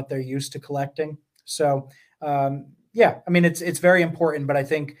out from what they're used to collecting. So yeah, I mean, it's very important, but I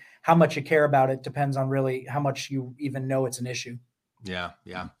think how much you care about it depends on really how much you even know it's an issue. Yeah.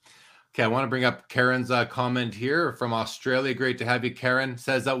 Okay, I want to bring up Karen's comment here from Australia. Great to have you, Karen.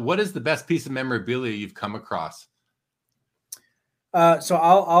 Says, what is the best piece of memorabilia you've come across? So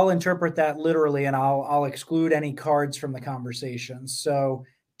I'll interpret that literally, and I'll exclude any cards from the conversation. So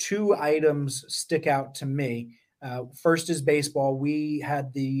 2 items stick out to me. First is baseball. We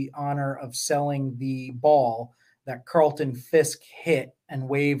had the honor of selling the ball that Carlton Fisk hit and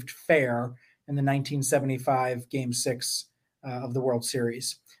waved fair in the 1975 Game 6 of the World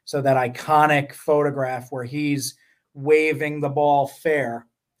Series. So that iconic photograph where he's waving the ball fair,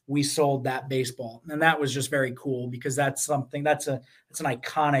 we sold that baseball. And that was just very cool because that's an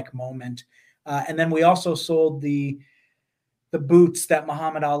iconic moment. And then we also sold the boots that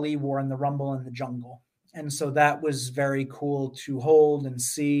Muhammad Ali wore in the Rumble in the Jungle. And so that was very cool to hold and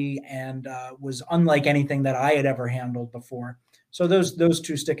see, and was unlike anything that I had ever handled before. So those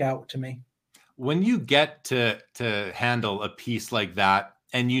 2 stick out to me. When you get to handle a piece like that,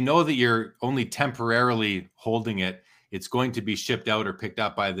 and you know that you're only temporarily holding it, it's going to be shipped out or picked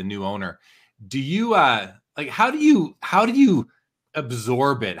up by the new owner. Do you how do you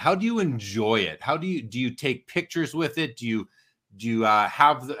absorb it? How do you enjoy it? Do you take pictures with it? Do you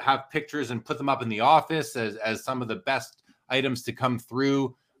have pictures and put them up in the office as some of the best items to come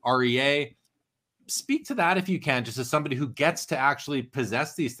through REA? Speak to that if you can, just as somebody who gets to actually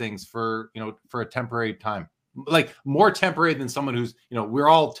possess these things for a temporary time, like more temporary than someone who's, we're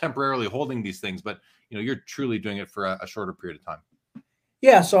all temporarily holding these things, but you're truly doing it for a shorter period of time.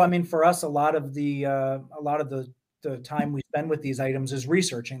 Yeah. So, I mean, for us, a lot of the time we spend with these items is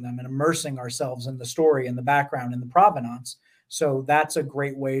researching them and immersing ourselves in the story and the background and the provenance. So that's a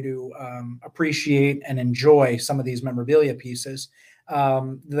great way to appreciate and enjoy some of these memorabilia pieces.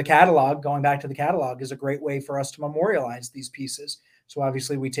 The catalog, going back to the catalog, is a great way for us to memorialize these pieces. So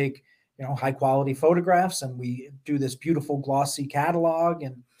obviously we take, high quality photographs, and we do this beautiful glossy catalog,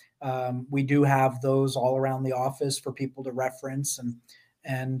 and we do have those all around the office for people to reference.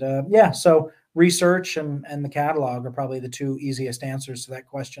 And yeah, so research and the catalog are probably the 2 easiest answers to that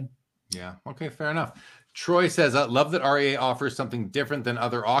question. Yeah. Okay. Fair enough. Troy says, I love that REA offers something different than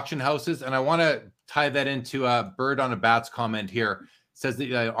other auction houses. And I want to tie that into a Bird on a Bat's comment here. It says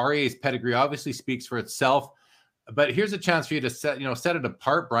that REA's pedigree obviously speaks for itself, but here's a chance for you to set it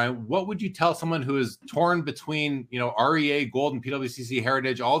apart, Brian. What would you tell someone who is torn between, REA, Golden, PWCC,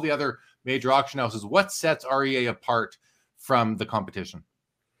 Heritage, all the other major auction houses? What sets REA apart from the competition?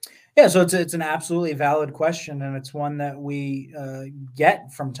 Yeah, so it's an absolutely valid question, and it's one that we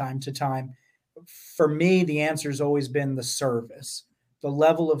get from time to time. For me, the answer has always been the service. The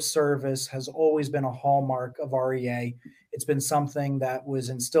level of service has always been a hallmark of REA. It's been something that was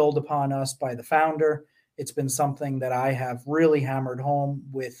instilled upon us by the founder. It's been something that I have really hammered home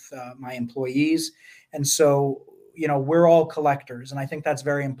with my employees. And so, we're all collectors, and I think that's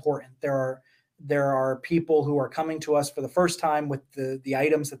very important. There are people who are coming to us for the first time with the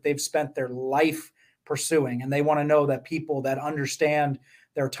items that they've spent their life pursuing, and they want to know that people that understand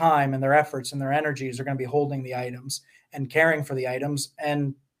their time and their efforts and their energies are going to be holding the items and caring for the items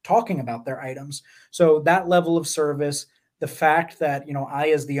and talking about their items. So that level of service, the fact that, I,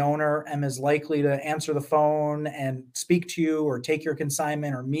 as the owner, am as likely to answer the phone and speak to you or take your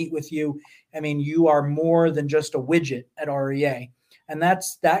consignment or meet with you. I mean, you are more than just a widget at REA. And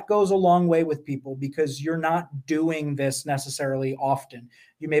that goes a long way with people, because you're not doing this necessarily often.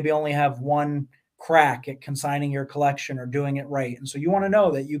 You maybe only have one crack at consigning your collection or doing it right. And so you want to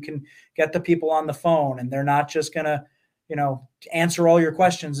know that you can get the people on the phone, and they're not just going to, answer all your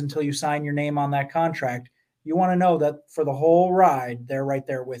questions until you sign your name on that contract. You want to know that for the whole ride, they're right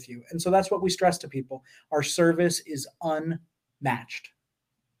there with you. And so that's what we stress to people. Our service is unmatched.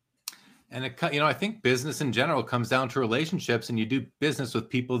 And I think business in general comes down to relationships, and you do business with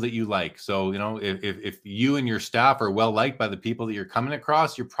people that you like. So, if you and your staff are well liked by the people that you're coming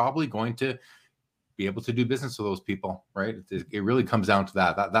across, you're probably going to be able to do business with those people, right? It really comes down to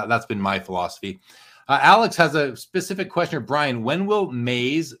that. That's been my philosophy. Alex has a specific question. Brian, when will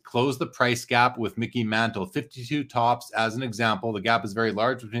Mays close the price gap with Mickey Mantle? 52 tops as an example. The gap is very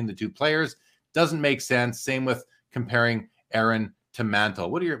large between the two players. Doesn't make sense. Same with comparing Aaron to Mantle.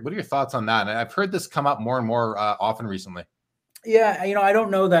 What are your thoughts on that? And I've heard this come up more and more often recently. Yeah, I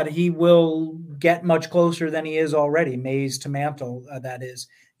don't know that he will get much closer than he is already, Mays to Mantle, that is.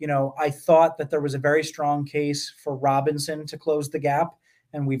 I thought that there was a very strong case for Robinson to close the gap,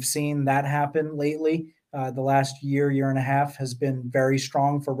 and we've seen that happen lately. The last year and a half has been very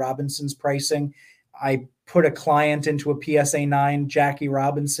strong for Robinson's pricing. I put a client into a PSA 9, Jackie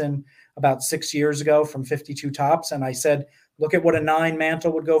Robinson, about 6 years ago from 52 tops, and I said, look at what a 9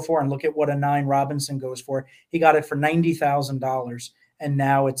 Mantle would go for and look at what a 9 Robinson goes for. He got it for $90,000, and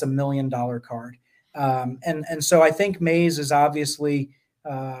now it's $1 million card. And so I think Mays is obviously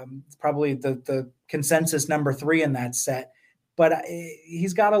probably the consensus number 3 in that set, but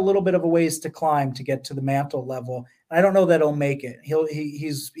he's got a little bit of a ways to climb to get to the Mantle level. I don't know that he'll make it.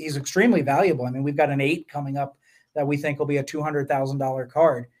 He's extremely valuable. I mean, we've got an 8 coming up that we think will be a $200,000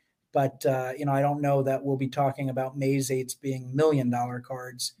 card. But, I don't know that we'll be talking about Mays 8s being $1 million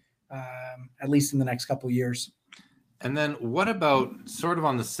cards, at least in the next couple of years. And then what about sort of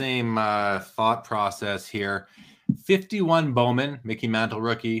on the same thought process here, 51 Bowman, Mickey Mantle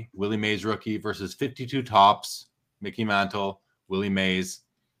rookie, Willie Mays rookie versus 52 tops, Mickey Mantle, Willie Mays.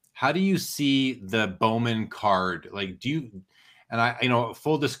 How do you see the Bowman card? Like,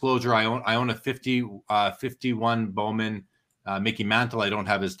 full disclosure, I own a 51 Bowman Mickey Mantle. I don't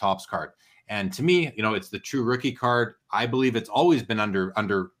have his tops card. And to me, it's the true rookie card. I believe it's always been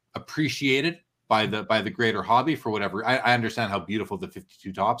under appreciated by the greater hobby for whatever. I understand how beautiful the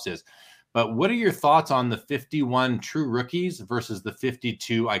 52 tops is. But what are your thoughts on the 51 true rookies versus the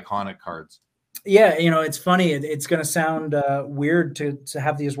 52 iconic cards? Yeah, it's funny. It's going to sound weird to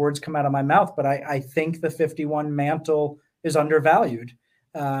have these words come out of my mouth, but I think the 51 Mantle is undervalued.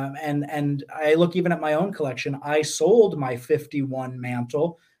 And I look even at my own collection. I sold my 51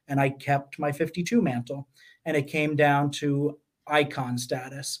 Mantle and I kept my 52 Mantle, and it came down to icon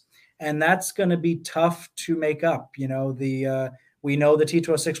status. And that's going to be tough to make up. We know the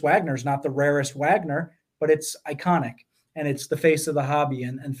T206 Wagner is not the rarest Wagner, but it's iconic and it's the face of the hobby,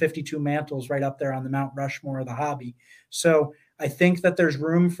 and 52 Mantles right up there on the Mount Rushmore of the hobby. So I think that there's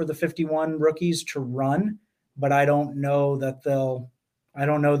room for the 51 rookies to run, but I don't know that they'll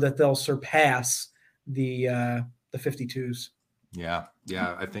surpass the 52s. Yeah,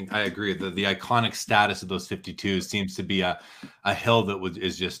 I think I agree. The iconic status of those 52s seems to be a hill that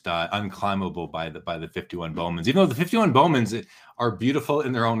is just unclimbable by the 51 Bowmans, even though the 51 Bowmans are beautiful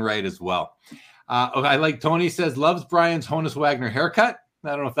in their own right as well. I like Tony says, loves Brian's Honus Wagner haircut.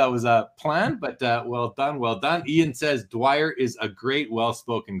 I don't know if that was a plan, but well done. Ian says, Dwyer is a great,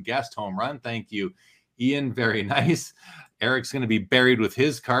 well-spoken guest. Home run. Thank you, Ian. Very nice. Eric's going to be buried with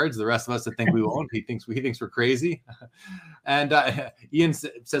his cards. The rest of us that think we won't. He thinks we're crazy. And Ian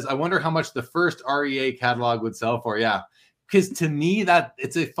says, I wonder how much the first REA catalog would sell for. Yeah, because to me that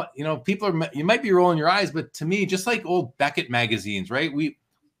it's a fun, you might be rolling your eyes, but to me, just like old Beckett magazines, right?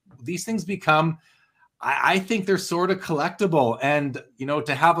 These things become, I think they're sort of collectible, and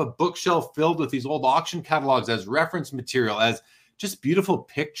to have a bookshelf filled with these old auction catalogs as reference material, as just beautiful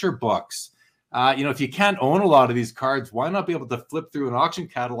picture books. If you can't own a lot of these cards, why not be able to flip through an auction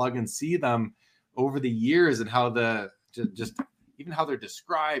catalog and see them over the years and how just even how they're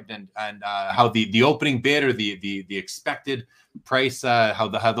described and how the opening bid or the expected price,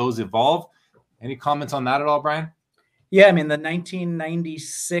 how those evolve. Any comments on that at all, Brian? Yeah, I mean, the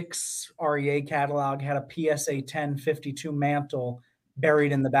 1996 REA catalog had a PSA 10 52 Mantle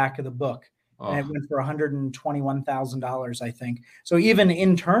buried in the back of the book. And it went for $121,000, I think. So even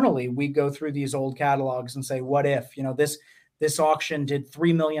internally, we go through these old catalogs and say, what if, this auction did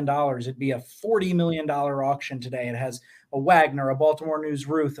 $3 million, it'd be a $40 million auction today. It has a Wagner, a Baltimore News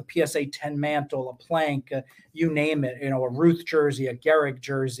Ruth, a PSA 10 Mantle, a Plank, you name it, a Ruth jersey, a Gehrig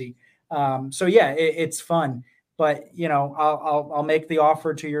jersey. So yeah, it's fun. But, I'll make the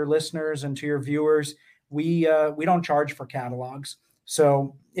offer to your listeners and to your viewers. We don't charge for catalogs.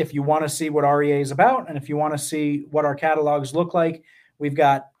 So if you want to see what REA is about, and if you want to see what our catalogs look like, we've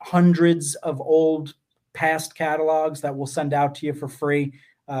got hundreds of old past catalogs that we'll send out to you for free.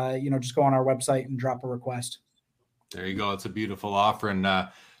 Just go on our website and drop a request. There you go. It's a beautiful offer. And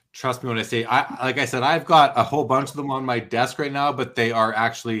trust me when I say, like I said, I've got a whole bunch of them on my desk right now, but they are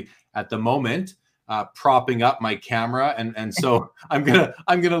actually at the moment, propping up my camera, and so I'm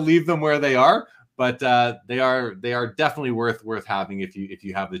gonna leave them where they are. But they are definitely worth having if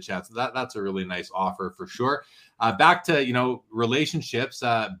you have the chance. That's a really nice offer for sure. Back to relationships.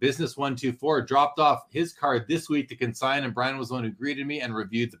 Business 124 dropped off his card this week to consign, and Brian was the one who greeted me and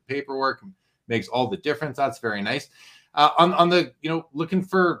reviewed the paperwork. Makes all the difference. That's very nice. On the looking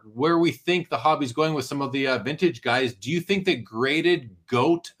for where we think the hobby's going with some of the vintage guys. Do you think that graded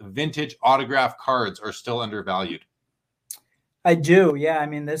GOAT vintage autograph cards are still undervalued? I do. Yeah. I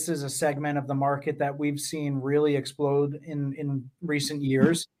mean, this is a segment of the market that we've seen really explode in recent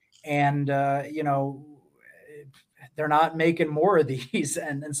years. And, they're not making more of these.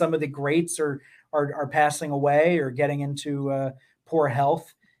 And some of the greats are passing away or getting into poor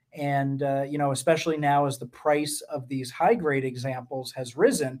health. And, especially now as the price of these high grade examples has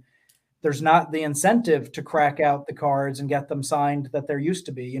risen, there's not the incentive to crack out the cards and get them signed that there used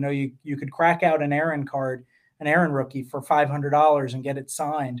to be. You could crack out an Aaron card, an Aaron rookie for $500 and get it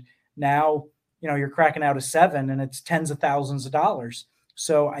signed. Now, you're cracking out a 7 and it's tens of thousands of dollars.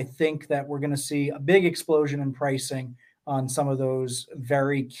 So I think that we're going to see a big explosion in pricing on some of those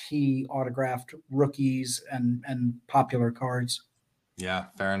very key autographed rookies and popular cards. Yeah,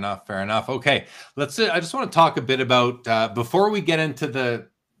 fair enough. Okay, I just want to talk a bit about before we get into the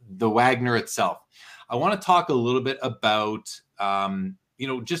Wagner itself. I want to talk a little bit about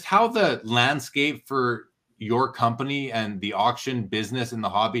just how the landscape for your company and the auction business in the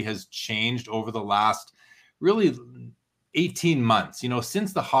hobby has changed over the last really 18 months.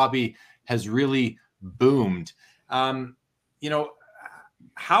 Since the hobby has really boomed.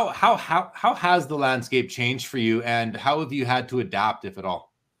 How has the landscape changed for you, and how have you had to adapt, if at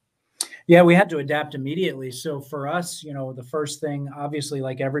all? Yeah, we had to adapt immediately. So for us, the first thing, obviously,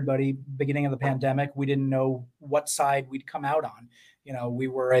 like everybody, beginning of the pandemic, we didn't know what side we'd come out on. We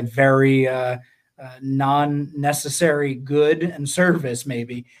were a very non-necessary good and service,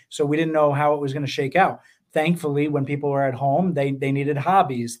 maybe. So we didn't know how it was going to shake out. Thankfully, when people were at home, they needed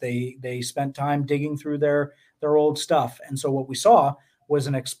hobbies. They spent time digging through their old stuff. And so what we saw was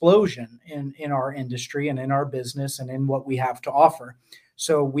an explosion in our industry and in our business and in what we have to offer.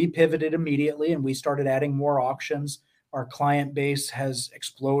 So we pivoted immediately and we started adding more auctions. Our client base has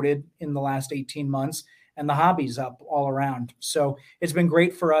exploded in the last 18 months and the hobby's up all around. So it's been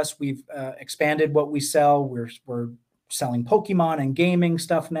great for us. We've expanded what we sell. We're selling Pokemon and gaming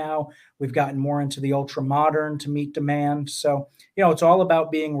stuff now. We've gotten more into the ultra modern to meet demand. So, it's all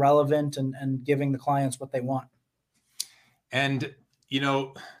about being relevant and giving the clients what they want. And,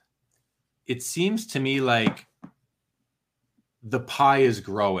 it seems to me like the pie is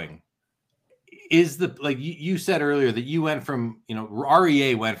growing. Like you said earlier that you went from,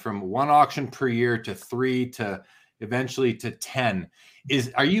 REA went from 1 auction per year to 3 to eventually to 10.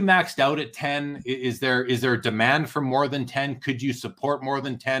 Are you maxed out at 10? Is there a demand for more than 10? Could you support more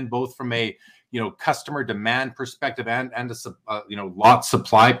than 10, both from a, customer demand perspective and a lot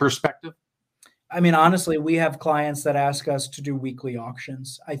supply perspective? I mean, honestly, we have clients that ask us to do weekly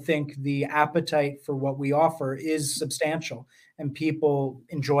auctions. I think the appetite for what we offer is substantial and people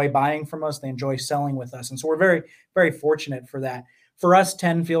enjoy buying from us. They enjoy selling with us. And so we're very, very fortunate for that. For us,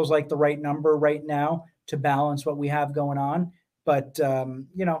 10 feels like the right number right now to balance what we have going on. But,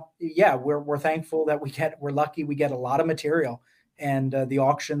 we're thankful that we're lucky we get a lot of material and the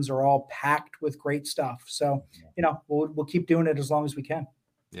auctions are all packed with great stuff. So, we'll keep doing it as long as we can.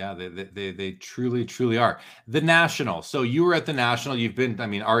 Yeah, they truly, truly are. The National. So you were at the National.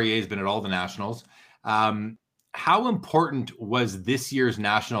 REA has been at all the Nationals. How important was this year's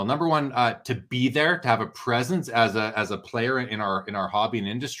National? Number one, to be there, to have a presence as a player in our hobby and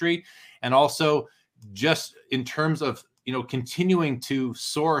industry, and also just in terms of continuing to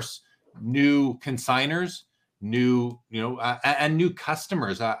source new consigners, and new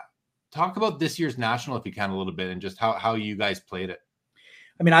customers. Talk about this year's National if you can a little bit, and just how you guys played it.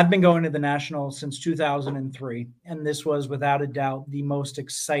 I mean, I've been going to the National since 2003, and this was without a doubt the most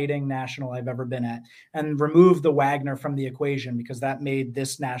exciting National I've ever been at. And remove the Wagner from the equation because that made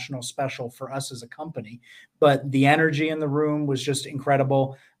this National special for us as a company. But the energy in the room was just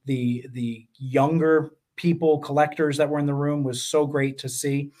incredible. The younger people, collectors that were in the room was so great to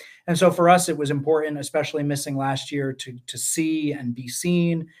see. And so for us, it was important, especially missing last year, to see and be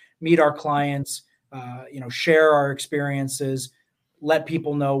seen, meet our clients, share our experiences, let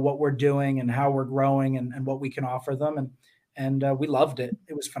people know what we're doing and how we're growing and what we can offer them. And we loved it.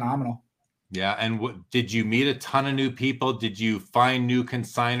 It was phenomenal. Yeah. And did you meet a ton of new people? Did you find new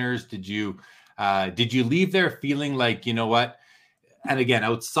consigners? Did you leave there feeling like, and again,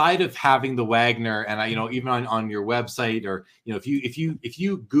 outside of having the Wagner, and even on your website, or if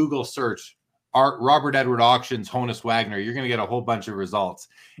you Google search Robert Edward Auctions Honus Wagner, you're going to get a whole bunch of results,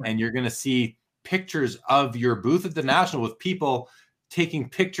 and you're going to see pictures of your booth at the National with people taking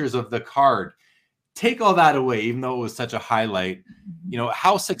pictures of the card. Take all that away, even though it was such a highlight.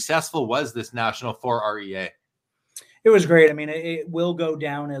 How successful was this National for REA? It was great. I mean, it will go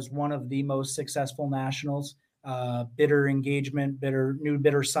down as one of the most successful nationals. Bidder engagement, new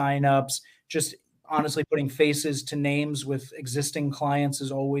bidder signups, just honestly putting faces to names with existing clients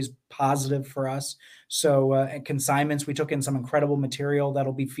is always positive for us. So at consignments, we took in some incredible material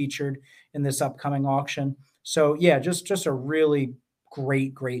that'll be featured in this upcoming auction. So yeah, just a really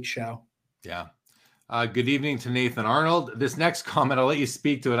great show. Yeah. Good evening to Nathan Arnold. This next comment, I'll let you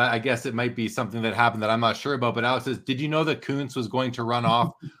speak to it. I guess it might be something that happened that I'm not sure about, but Alex says, did you know that Kuntz was going to run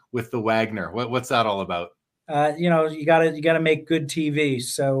off with the Wagner? What's that all about? You gotta make good TV.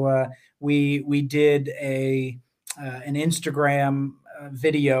 So we did an Instagram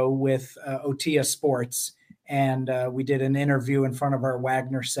video with Otia Sports, and we did an interview in front of our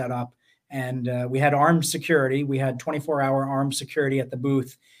Wagner setup, and we had armed security. We had 24-hour armed security at the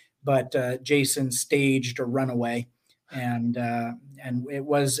booth, but Jason staged a runaway, and it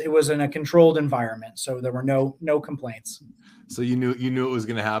was in a controlled environment, so there were no complaints. So you knew it was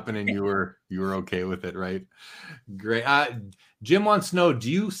going to happen, and you were okay with it, right? Great. Jim wants to know: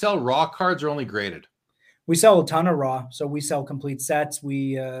 do you sell raw cards or only graded? We sell a ton of raw, so we sell complete sets.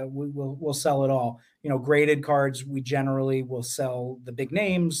 We'll sell it all. Graded cards, we generally will sell the big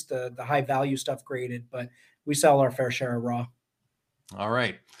names, the high value stuff graded, but we sell our fair share of raw. All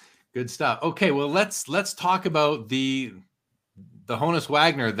right, good stuff. Okay, well let's talk about the Honus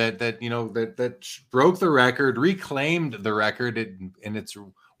Wagner that broke the record, reclaimed the record, and it's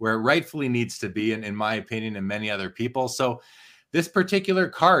where it rightfully needs to be, in my opinion, and many other people. So this particular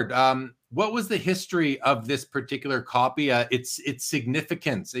card, what was the history of this particular copy? Its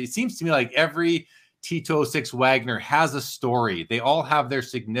significance. It seems to me like every T206 Wagner has a story. They all have their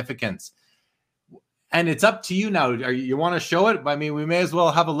significance. And it's up to you now. You want to show it? I mean, we may as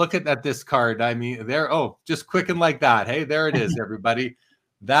well have a look at this card. I mean, just quicken like that. Hey, there it is, everybody.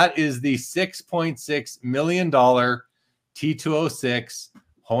 That is the $6.6 million T206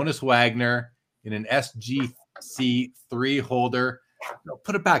 Honus Wagner in an SGC3 holder. No,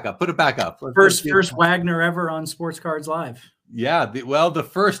 put it back up. First Wagner ever on Sports Cards Live. Yeah, the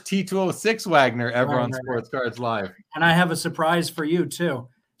first T206 Wagner ever on Sports Cards Live. And I have a surprise for you too.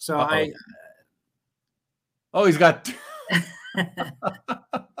 So he's got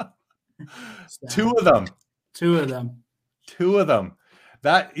two of them.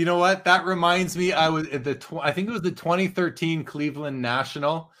 That, you know what? That reminds me, I was at I think it was the 2013 Cleveland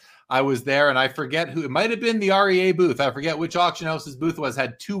National. I was there, and I forget who. It might have been the REA booth. I forget which auction house's booth was.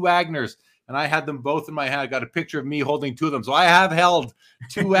 Had two Wagners, and I had them both in my hand. I got a picture of me holding two of them. So I have held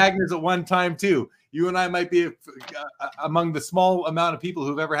two Wagners at one time too. You and I might be among the small amount of people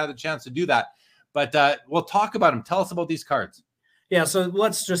who've ever had the chance to do that. But we'll talk about them. Tell us about these cards. Yeah, so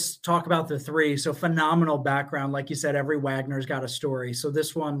let's just talk about the three. So phenomenal background. Like you said, every Wagner's got a story. So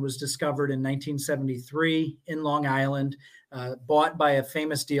this one was discovered in 1973 in Long Island, bought by a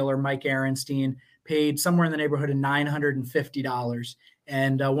famous dealer, Mike Arenstein, paid somewhere in the neighborhood of $950,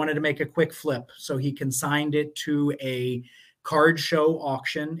 and wanted to make a quick flip. So he consigned it to a card show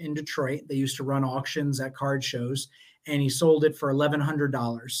auction in Detroit. They used to run auctions at card shows, and he sold it for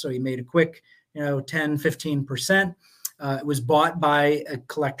 $1,100. So he made a quick 10-15%. It was bought by a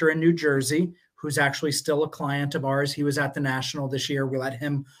collector in New Jersey who's actually still a client of ours. He was at the National this year. We let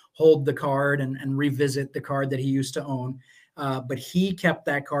him hold the card and revisit the card that he used to own. But he kept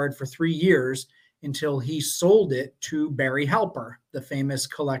that card for 3 years until he sold it to Barry Halper, the famous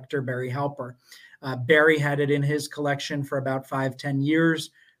collector Barry Halper. Barry had it in his collection for about 5-10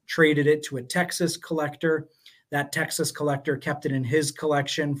 years, traded it to a Texas collector. That Texas collector kept it in his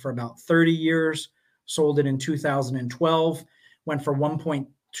collection for about 30 years, sold it in 2012, went for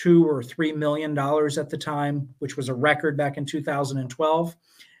 $1.2 or $3 million at the time, which was a record back in 2012,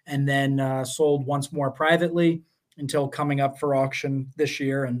 and then sold once more privately until coming up for auction this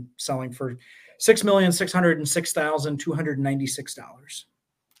year and selling for $6,606,296.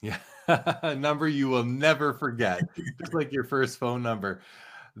 Yeah, a number you will never forget, just like your first phone number.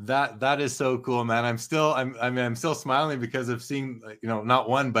 That is so cool, man. I'm still smiling because of seeing, not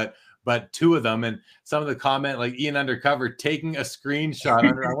one, but two of them, and some of the comment, like Ian Undercover taking a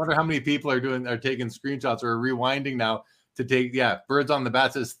screenshot. I wonder how many people are taking screenshots or rewinding now to take. Yeah, Birds on the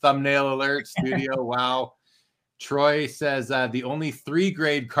Bat says thumbnail alert studio. Wow. Troy says the only 3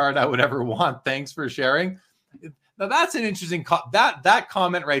 grade card I would ever want. Thanks for sharing. Now that's an interesting that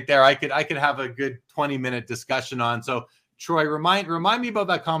comment right there. I could have a good 20-minute discussion on. So Troy, remind me about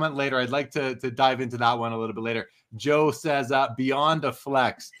that comment later. I'd like to dive into that one a little bit later. Joe says beyond a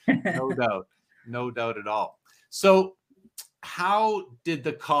flex, no doubt at all. So how did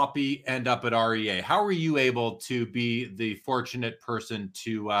the copy end up at REA? How were you able to be the fortunate person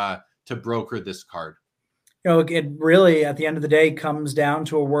to broker this card? It really, at the end of the day, comes down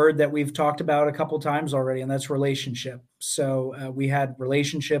to a word that we've talked about a couple times already, and that's relationship. So we had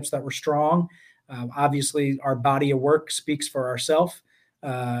relationships that were strong. Obviously, our body of work speaks for ourselves.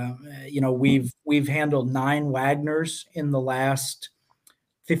 We've handled 9 Wagners in the last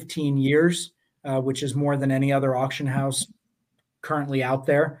 15 years, which is more than any other auction house currently out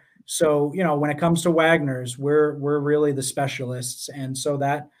there. So, when it comes to Wagners, we're really the specialists, and so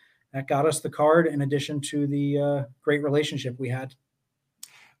that got us the card in addition to the great relationship we had.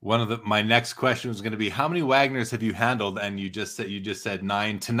 My next question was going to be, how many Wagners have you handled? And you just said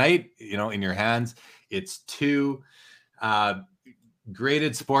 9 tonight, in your hands. It's 2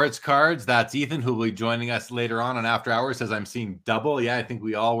 graded sports cards. That's Ethan, who will be joining us later on After Hours, says I'm seeing double. Yeah, I think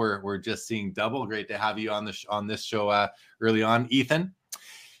we all were just seeing double. Great to have you on this show early on, Ethan.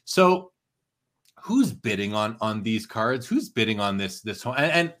 So who's bidding on these cards? Who's bidding on this whole,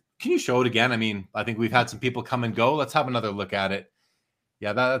 and can you show it again? I mean, I think we've had some people come and go. Let's have another look at it.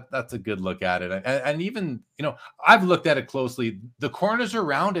 Yeah, that's a good look at it. And even, I've looked at it closely. The corners are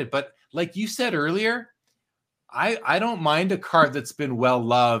rounded, but like you said earlier, I don't mind a card that's been well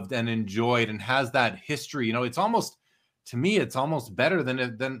loved and enjoyed and has that history. It's almost, to me, it's almost better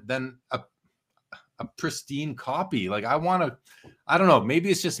than a pristine copy. Like I don't know, maybe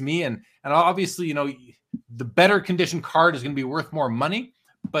it's just me. And obviously, the better condition card is going to be worth more money.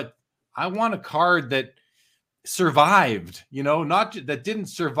 But I want a card that survived, that didn't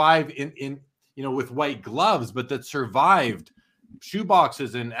survive in with white gloves, but that survived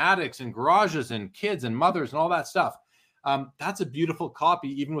shoeboxes and attics and garages and kids and mothers and all that stuff. That's a beautiful copy,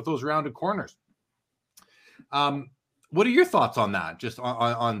 even with those rounded corners. What are your thoughts on that? Just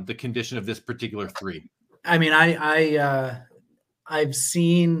on the condition of this particular 3? I mean, I've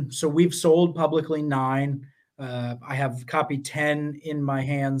seen, so we've sold publicly 9. I have copy 10 in my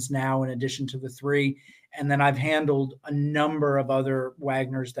hands now, in addition to the 3. And then I've handled a number of other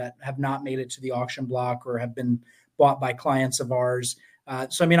Wagners that have not made it to the auction block or have been bought by clients of ours.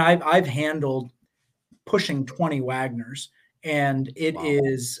 So, I mean, I've handled pushing 20 Wagners, and it Wow.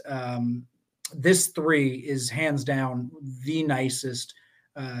 is, this 3 is hands down the nicest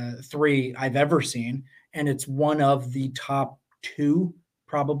 3 I've ever seen. And it's one of the top 2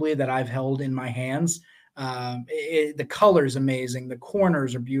 probably that I've held in my hands. The color is amazing. The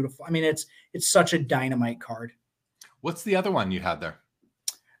corners are beautiful. I mean, it's such a dynamite card. What's the other one you had there?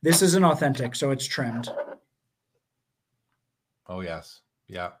 This is an authentic, so it's trimmed. Oh, yes.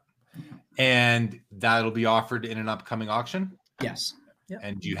 Yeah. And that'll be offered in an upcoming auction? Yes. Yep.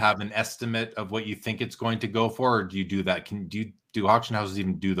 And do you have an estimate of what you think it's going to go for, or do you do that? Do auction houses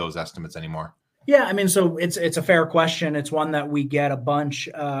even do those estimates anymore? Yeah, I mean, so it's a fair question. It's one that we get a bunch.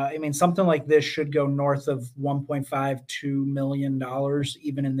 I mean, something like this should go north of $1.5–2 million,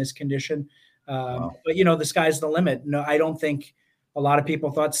 even in this condition. Wow. But the sky's the limit. No, I don't think a lot of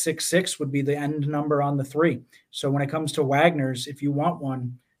people thought 6.6 would be the end number on the 3. So when it comes to Wagners, if you want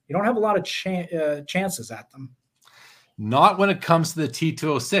one, you don't have a lot of chances at them. Not when it comes to the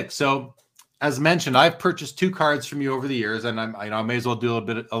T206. So, as mentioned, I've purchased 2 cards from you over the years, and I may as well do a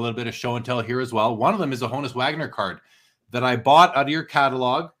little bit of show and tell here as well. One of them is a Honus Wagner card that I bought out of your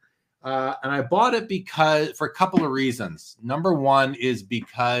catalog, and I bought it for a couple of reasons. Number one is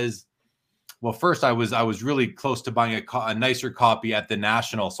because, well, first I was really close to buying a nicer copy at the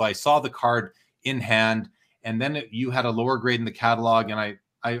National, so I saw the card in hand, and then you had a lower grade in the catalog, and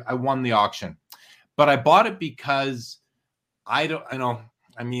I won the auction. But I bought it because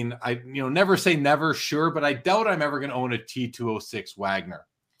never say never, sure, but I doubt I'm ever going to own a T206 Wagner.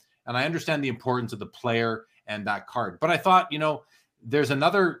 And I understand the importance of the player and that card. But I thought, there's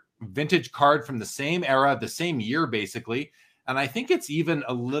another vintage card from the same era, the same year, basically. And I think it's even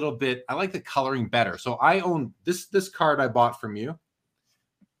a little bit, I like the coloring better. So I own this card I bought from you.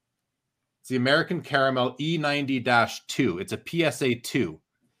 It's the American Caramel E90-2. It's a PSA 2.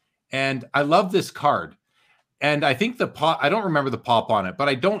 And I love this card. And I think the pop, I don't remember the pop on it, but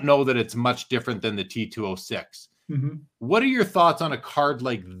I don't know that it's much different than the T206. Mm-hmm. What are your thoughts on a card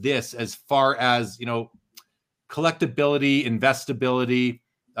like this as far as, collectability, investability,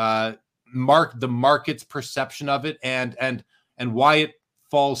 the market's perception of it, and why it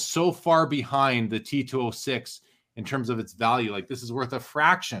falls so far behind the T206 in terms of its value? Like, this is worth a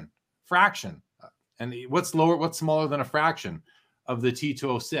fraction. And what's lower, what's smaller than a fraction of the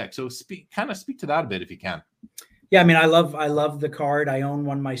T206? So speak to that a bit if you can. Yeah, I mean, I love the card. I own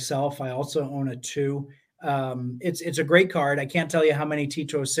one myself. I also own a 2. It's a great card. I can't tell you how many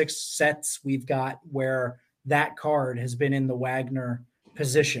T206 sets we've got where that card has been in the Wagner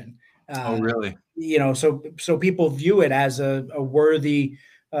position. Oh, really? You know, so people view it as a worthy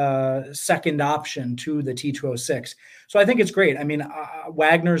second option to the T206. So I think it's great. I mean,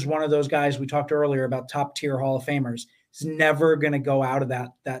 Wagner's one of those guys we talked earlier about top tier Hall of Famers. He's never going to go out of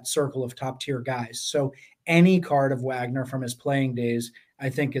that circle of top tier guys. So any card of Wagner from his playing days, I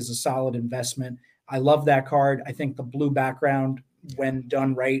think, is a solid investment. I love that card. I think the blue background, when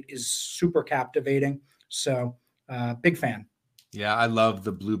done right, is super captivating. So big fan. Yeah, I love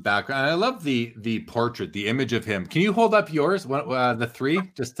the blue background. I love the portrait, the image of him. Can you hold up yours, the 3?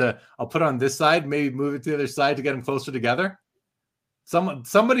 I'll put it on this side, maybe move it to the other side to get them closer together.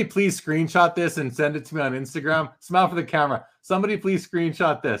 Somebody please screenshot this and send it to me on Instagram. Smile for the camera. Somebody please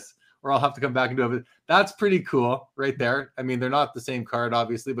screenshot this, or I'll have to come back and do it. That's pretty cool right there. I mean, they're not the same card,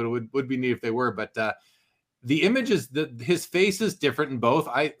 obviously, but it would be neat if they were. But the image is his face is different in both.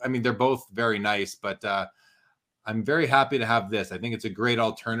 I mean, they're both very nice, but I'm very happy to have this. I think it's a great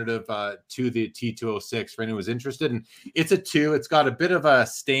alternative to the T206 for anyone who's interested. And it's a 2. It's got a bit of a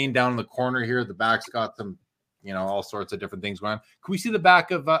stain down in the corner here. The back's got some, you know, all sorts of different things going on. Can we see the back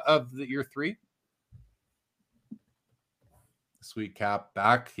of your 3? Sweet cap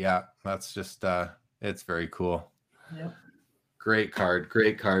back. Yeah, that's just it's very cool. Yep. Great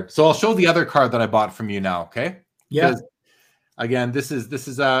card. So I'll show the other card that I bought from you now, okay? Yeah. Because, again, this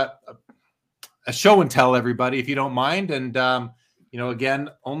is a show and tell, everybody, if you don't mind. And you know, again,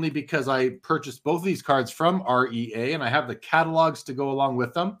 only because I purchased both of these cards from REA and I have the catalogs to go along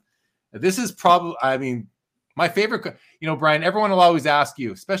with them. This is probably, I mean, my favorite. You know, Brian, everyone will always ask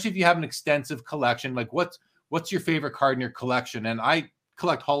you, especially if you have an extensive collection, like what's your favorite card in your collection? And I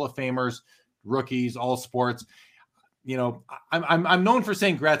collect Hall of Famers, rookies, all sports. You know, I'm known for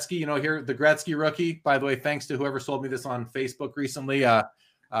saying Gretzky. You know, here the Gretzky rookie. By the way, thanks to whoever sold me this on Facebook recently.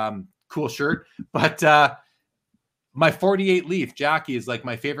 Cool shirt. But my 48 Leaf Jackie is like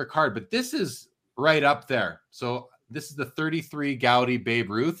my favorite card. But this is right up there. So this is the 33 Gaudy Babe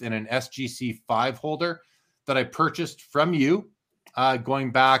Ruth in an SGC 5 holder that I purchased from you.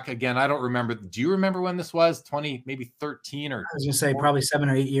 Going back again, I don't remember. Do you remember when this was? 20, maybe 13 or? I was gonna say probably 7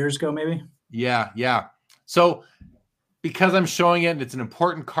 or 8 years ago, maybe. Yeah. So because I'm showing it, and it's an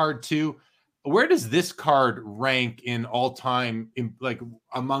important card too. Where does this card rank in all time, like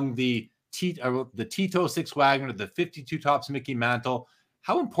among the T206 Wagner, the 52 Tops Mickey Mantle?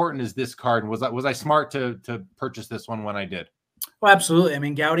 How important is this card? Was I smart to purchase this one when I did? Well, absolutely. I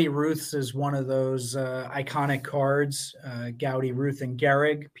mean, Gaudy Ruths is one of those iconic cards. Gaudy, Ruth, and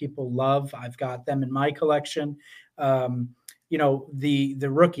Gehrig, people love. I've got them in my collection. You know, the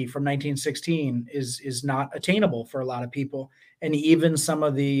rookie from 1916 is not attainable for a lot of people, and even some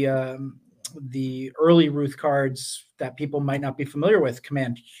of the early Ruth cards that people might not be familiar with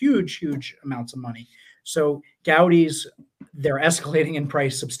command huge amounts of money. So Gaudy's, they're escalating in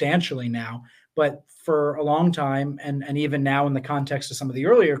price substantially now. But for a long time, and even now in the context of some of the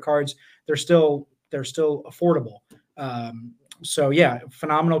earlier cards, they're still affordable. So yeah,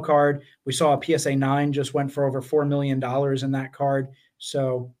 phenomenal card. We saw a PSA 9 just went for over $4 million in that card.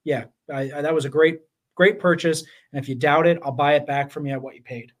 So yeah, that was a great purchase. And if you doubt it, I'll buy it back from you at what you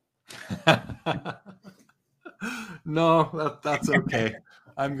paid. No, that's okay.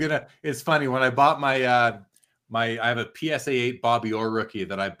 It's funny when I bought my I have a PSA 8 Bobby Orr rookie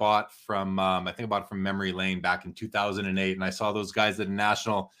that I bought from, I think I bought it from Memory Lane back in 2008. And I saw those guys at a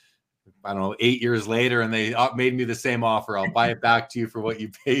national, I don't know, 8 years later, and they made me the same offer. I'll buy it back to you for what you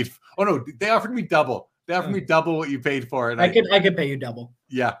paid. Oh no, they offered me double. They offered me double what you paid for it. I could pay you double.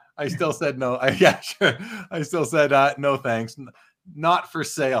 Yeah. I still said no. Sure. I still said, no, thanks. Not for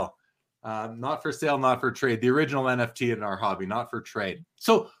sale. Not for sale, not for trade. The original NFT in our hobby, not for trade.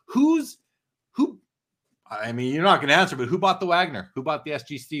 So who, I mean, you're not going to answer, but who bought the Wagner? Who bought the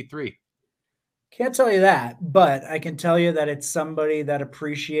SGC 3? Can't tell you that, but I can tell you that it's somebody that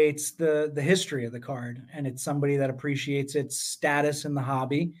appreciates the history of the card, and it's somebody that appreciates its status in the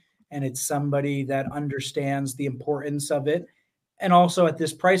hobby, and it's somebody that understands the importance of it. And also at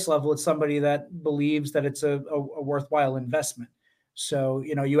this price level, it's somebody that believes that it's a worthwhile investment. So,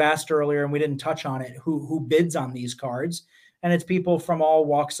 you know, you asked earlier, and we didn't touch on it, who bids on these cards. And it's people from all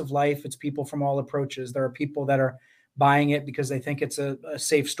walks of life. It's people from all approaches. There are people that are buying it because they think it's a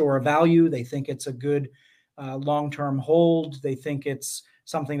safe store of value. They think it's a good long-term hold. They think it's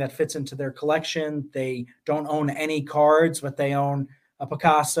something that fits into their collection. They don't own any cards, but they own a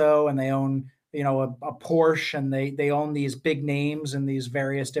Picasso and they own a Porsche, and they own these big names in these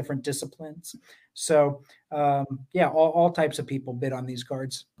various different disciplines. So all types of people bid on these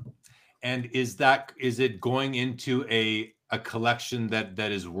cards. And is it going into a collection that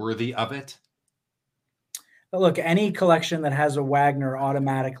is worthy of it? But look, any collection that has a Wagner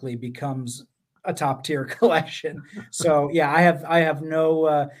automatically becomes a top tier collection. So yeah, I have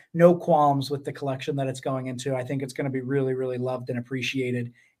no qualms with the collection that it's going into. I think it's going to be really, really loved and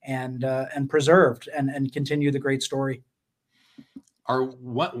appreciated and preserved and continue the great story. Do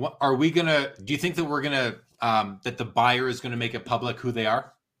you think that we're gonna that the buyer is going to make it public who they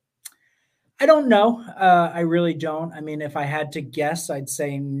are? I don't know. I really don't. I mean, if I had to guess, I'd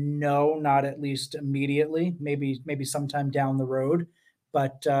say no, not at least immediately. Maybe sometime down the road.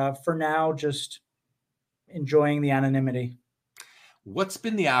 But for now, just enjoying the anonymity. What's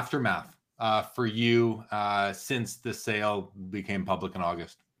been the aftermath for you since the sale became public in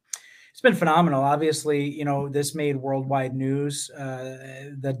August? It's been phenomenal. Obviously, this made worldwide news.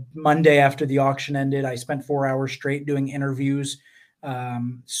 The Monday after the auction ended, I spent 4 hours straight doing interviews.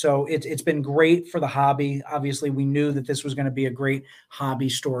 So it's been great for the hobby. Obviously, we knew that this was going to be a great hobby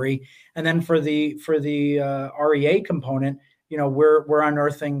story. And then for the REA component, we're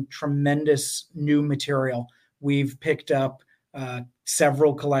unearthing tremendous new material. We've picked up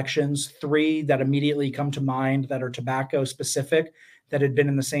several collections, 3 that immediately come to mind that are tobacco specific, that had been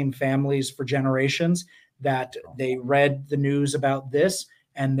in the same families for generations, that they read the news about this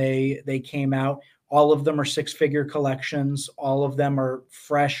and they came out. All of them are 6-figure collections. All of them are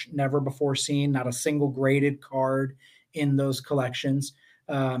fresh, never before seen, not a single graded card in those collections.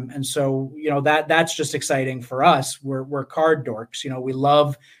 And so, that's just exciting for us. We're card dorks. We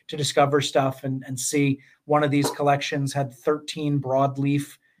love to discover stuff and see one of these collections had 13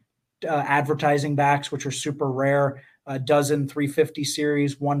 broadleaf advertising backs, which are super rare, a dozen 350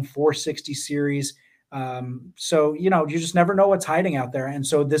 series, 1 460 series. So, you just never know what's hiding out there. And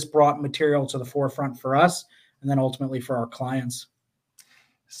so this brought material to the forefront for us and then ultimately for our clients.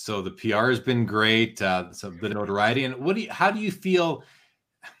 So the PR has been great. So the notoriety. And how do you feel?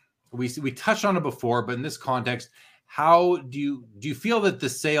 We touched on it before, but in this context, how do you feel that the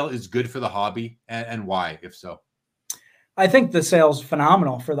sale is good for the hobby and why, if so? I think the sale's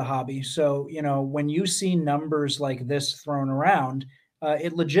phenomenal for the hobby. So, when you see numbers like this thrown around,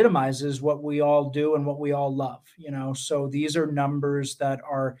 it legitimizes what we all do and what we all love, so these are numbers that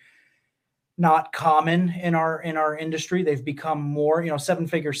are not common in our industry. They've become more,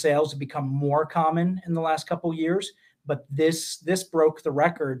 7-figure sales have become more common in the last couple of years, but this broke the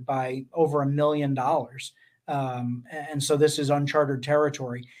record by over $1 million. And so this is uncharted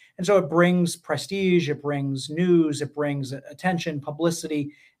territory. And so it brings prestige, it brings news, it brings attention,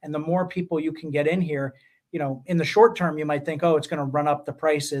 publicity. And the more people you can get in here, in the short term, you might think, oh, it's going to run up the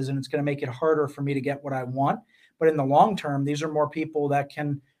prices and it's going to make it harder for me to get what I want. But in the long term, these are more people that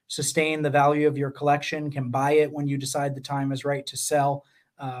can sustain the value of your collection, can buy it when you decide the time is right to sell.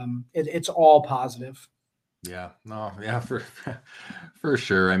 It's all positive. Yeah, no, yeah, for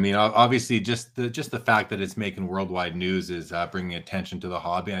sure. I mean, obviously, just the fact that it's making worldwide news is bringing attention to the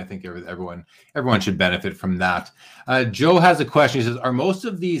hobby, and I think everyone should benefit from that. Joe has a question. He says, "Are most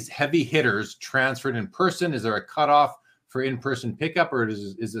of these heavy hitters transferred in person? Is there a cutoff for in-person pickup, or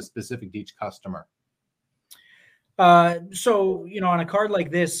is it specific to each customer?" So, on a card like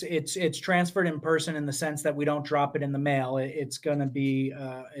this, it's transferred in person in the sense that we don't drop it in the mail. It's going to be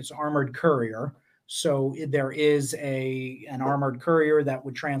it's armored courier. So there is an armored courier that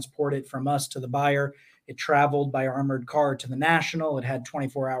would transport it from us to the buyer. It traveled by armored car to the National. It had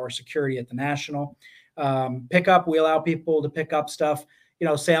 24-hour security at the National. Pickup, we allow people to pick up stuff.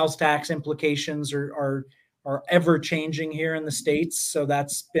 Sales tax implications are ever changing here in the States. So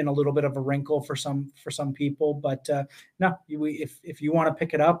that's been a little bit of a wrinkle for some people. But no, if you want to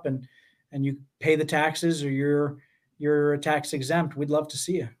pick it up and you pay the taxes or you're tax exempt, we'd love to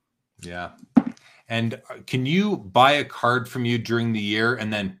see you. Yeah. And can you buy a card from you during the year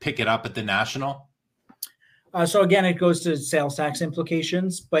and then pick it up at the National? So again, it goes to sales tax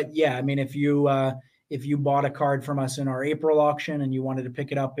implications. But yeah, I mean, if you bought a card from us in our April auction and you wanted to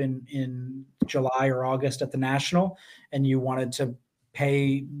pick it up in July or August at the National, and you wanted to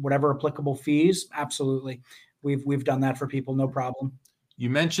pay whatever applicable fees, absolutely, we've done that for people, no problem. You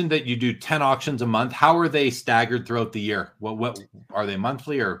mentioned that you do 10 auctions a month. How are they staggered throughout the year? What are they,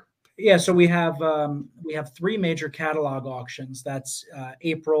 monthly or? Yeah, so we have 3 major catalog auctions. That's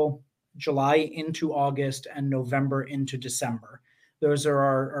April, July into August, and November into December. Those are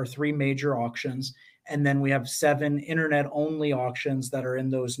our 3 major auctions. And then we have 7 internet-only auctions that are in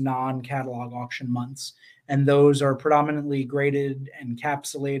those non-catalog auction months. And those are predominantly graded,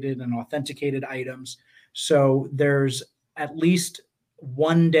 encapsulated, and authenticated items. So there's at least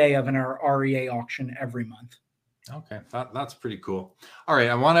one day of an REA auction every month. Okay, that's pretty cool. All right,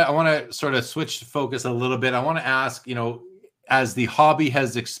 I want to sort of switch focus a little bit. I want to ask, as the hobby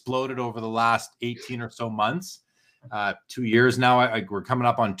has exploded over the last 18 or so months, 2 years now, we're coming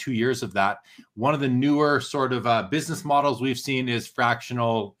up on 2 years of that. One of the newer sort of business models we've seen is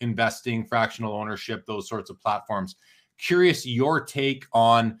fractional investing, fractional ownership, those sorts of platforms. Curious your take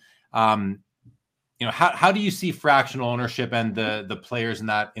on, how do you see fractional ownership and the players in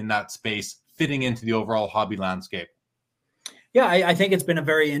that space fitting into the overall hobby landscape? Yeah, I think it's been a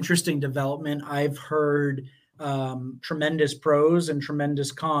very interesting development. I've heard tremendous pros and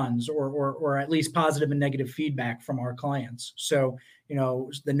tremendous cons, or at least positive and negative feedback from our clients. So,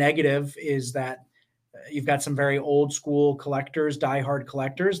 the negative is that you've got some very old school collectors, diehard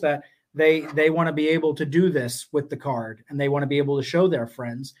collectors, that they want to be able to do this with the card, and they want to be able to show their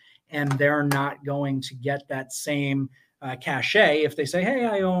friends, and they're not going to get that same cachet if they say, hey,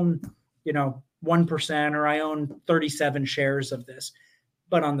 I own 1%, or I own 37 shares of this.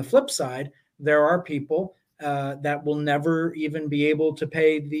 But on the flip side, there are people that will never even be able to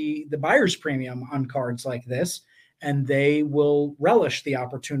pay the buyer's premium on cards like this, and they will relish the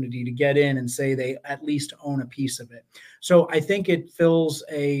opportunity to get in and say they at least own a piece of it. So I think it fills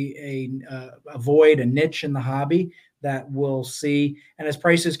a void, a niche in the hobby that we'll see. And as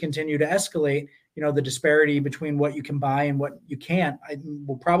prices continue to escalate, the disparity between what you can buy and what you can't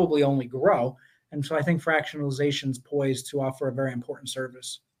will probably only grow. And so I think fractionalization is poised to offer a very important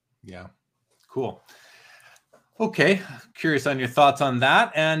service. Yeah, cool. Okay, curious on your thoughts on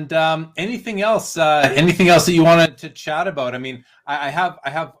that. And anything else that you wanted to chat about? I mean, I have,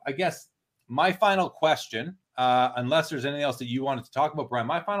 I guess, my final question, unless there's anything else that you wanted to talk about, Brian,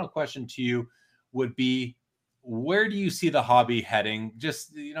 my final question to you would be, where do you see the hobby heading?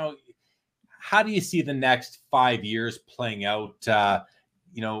 Just, how do you see the next 5 years playing out,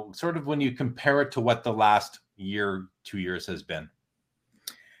 sort of when you compare it to what the last year, 2 years has been?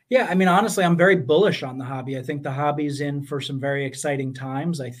 Yeah, I mean, honestly, I'm very bullish on the hobby. I think the hobby's in for some very exciting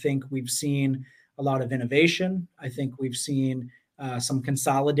times. I think we've seen a lot of innovation. I think we've seen some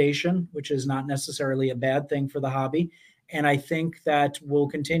consolidation, which is not necessarily a bad thing for the hobby. And I think that we'll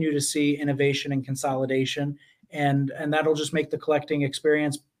continue to see innovation and consolidation, and that'll just make the collecting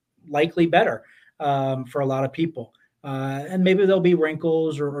experience likely better for a lot of people. And maybe there'll be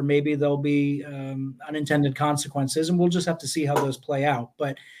wrinkles, or maybe there'll be unintended consequences, and we'll just have to see how those play out.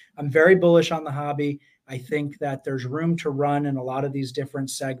 But I'm very bullish on the hobby. I think that there's room to run in a lot of these different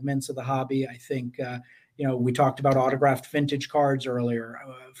segments of the hobby. I think, we talked about autographed vintage cards earlier,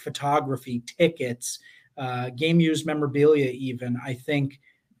 photography, tickets, game-used memorabilia even. I think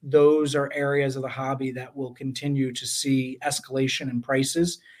those are areas of the hobby that will continue to see escalation in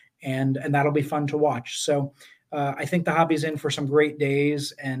prices, and that'll be fun to watch. So I think the hobby's in for some great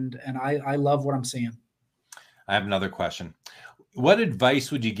days, and I love what I'm seeing. I have another question. What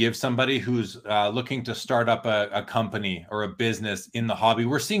advice would you give somebody who's looking to start up a company or a business in the hobby?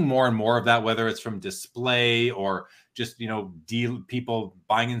 We're seeing more and more of that, whether it's from display or just, people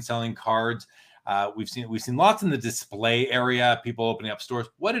buying and selling cards. We've seen lots in the display area, people opening up stores.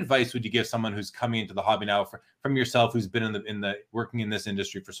 What advice would you give someone who's coming into the hobby now, from yourself, who's been in the working in this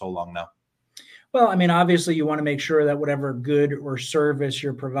industry for so long now? Well, I mean, obviously you want to make sure that whatever good or service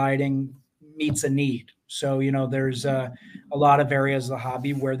you're providing meets a need. So, there's a lot of areas of the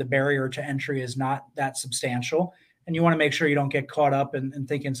hobby where the barrier to entry is not that substantial. And you want to make sure you don't get caught up in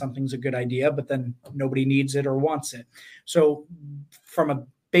thinking something's a good idea, but then nobody needs it or wants it. So from a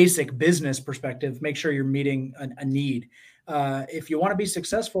basic business perspective, make sure you're meeting a need. If you want to be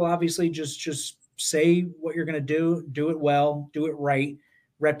successful, obviously just say what you're going to do it well, do it right.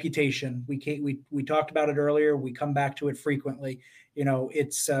 Reputation. We talked about it earlier. We come back to it frequently.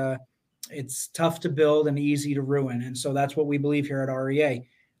 It's tough to build and easy to ruin. And so that's what we believe here at REA.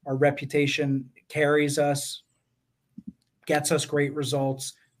 Our reputation carries us, gets us great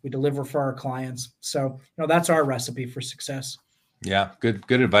results. We deliver for our clients. So, that's our recipe for success. Yeah, good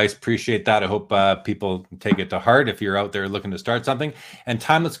advice. Appreciate that. I hope people take it to heart if you're out there looking to start something. And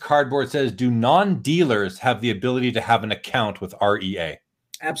Timeless Cardboard says, do non-dealers have the ability to have an account with REA?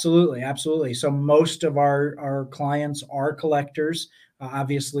 Absolutely. Absolutely. So most of our clients are collectors.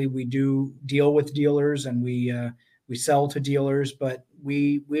 Obviously, we do deal with dealers, and we sell to dealers, but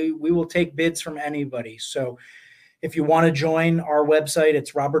we will take bids from anybody. So if you want to join our website,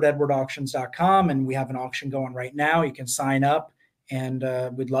 it's robertedwardauctions.com, and we have an auction going right now. You can sign up, and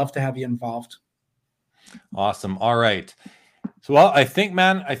we'd love to have you involved. Awesome. All right. So, well, I think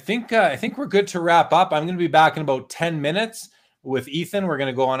we're good to wrap up. I'm going to be back in about 10 minutes with Ethan. We're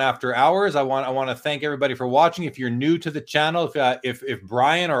going to go on after hours. I want to thank everybody for watching. If you're new to the channel, if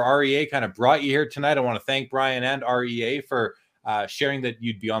Brian or REA kind of brought you here tonight, I want to thank Brian and REA for sharing that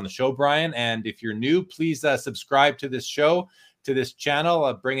you'd be on the show, Brian. And if you're new, please subscribe to this show, to this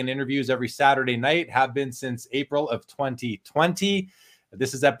channel. Bringing interviews every Saturday night, have been since April of 2020.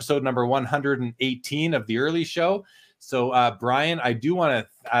 This is episode number 118 of the early show. So, Brian, I do want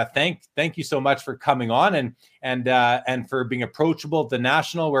to thank you so much for coming on and for being approachable at the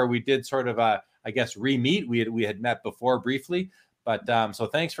National, where we did sort of I guess re-meet. We had met before briefly, but so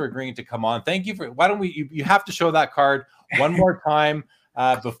thanks for agreeing to come on. Thank you for. Why don't we? You have to show that card one more time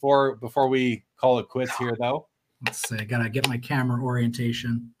before we call it quits here, though. Let's see. I gotta get my camera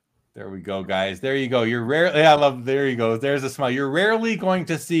orientation. There we go, guys. There you go. You're rarely. I love. There you go. There's a smile. You're rarely going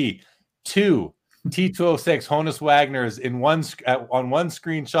to see two T206 Honus Wagners on one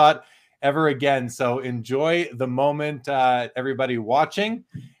screenshot ever again. So enjoy the moment, everybody watching.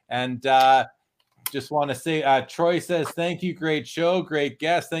 And just want to say, Troy says, thank you. Great show. Great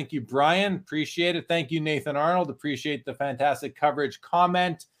guest. Thank you, Brian. Appreciate it. Thank you, Nathan Arnold. Appreciate the fantastic coverage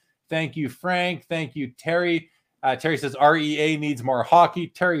comment. Thank you, Frank. Thank you, Terry. Terry says REA needs more hockey.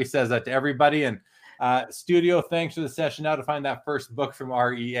 Terry says that to everybody. And studio, thanks for the session. Now to find that first book from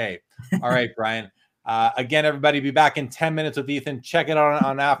REA. All right, Brian. Again, everybody, be back in 10 minutes with Ethan. Check it out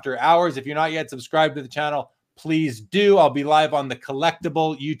on After Hours. If you're not yet subscribed to the channel, please do. I'll be live on the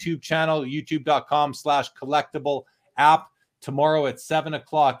Collectible YouTube channel, youtube.com/collectible app tomorrow at 7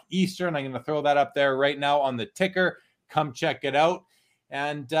 o'clock Eastern. I'm going to throw that up there right now on the ticker. Come check it out.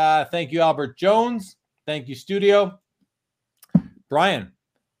 And thank you, Albert Jones. Thank you, studio. Brian,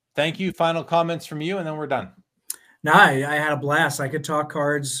 thank you. Final comments from you, and then we're done. No, I had a blast. I could talk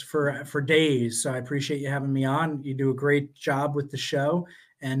cards for days. So I appreciate you having me on. You do a great job with the show.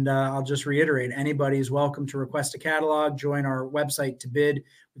 And I'll just reiterate, anybody's welcome to request a catalog, join our website to bid.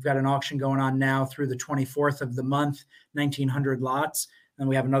 We've got an auction going on now through the 24th of the month, 1,900 lots. And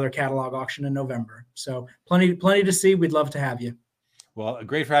we have another catalog auction in November. So plenty to see. We'd love to have you. Well,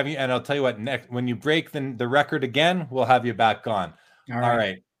 great for having you. And I'll tell you what, next, when you break the record again, we'll have you back on. All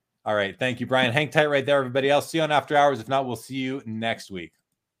right. All right. Thank you, Brian. Hang tight right there, everybody else. See you on After Hours. If not, we'll see you next week.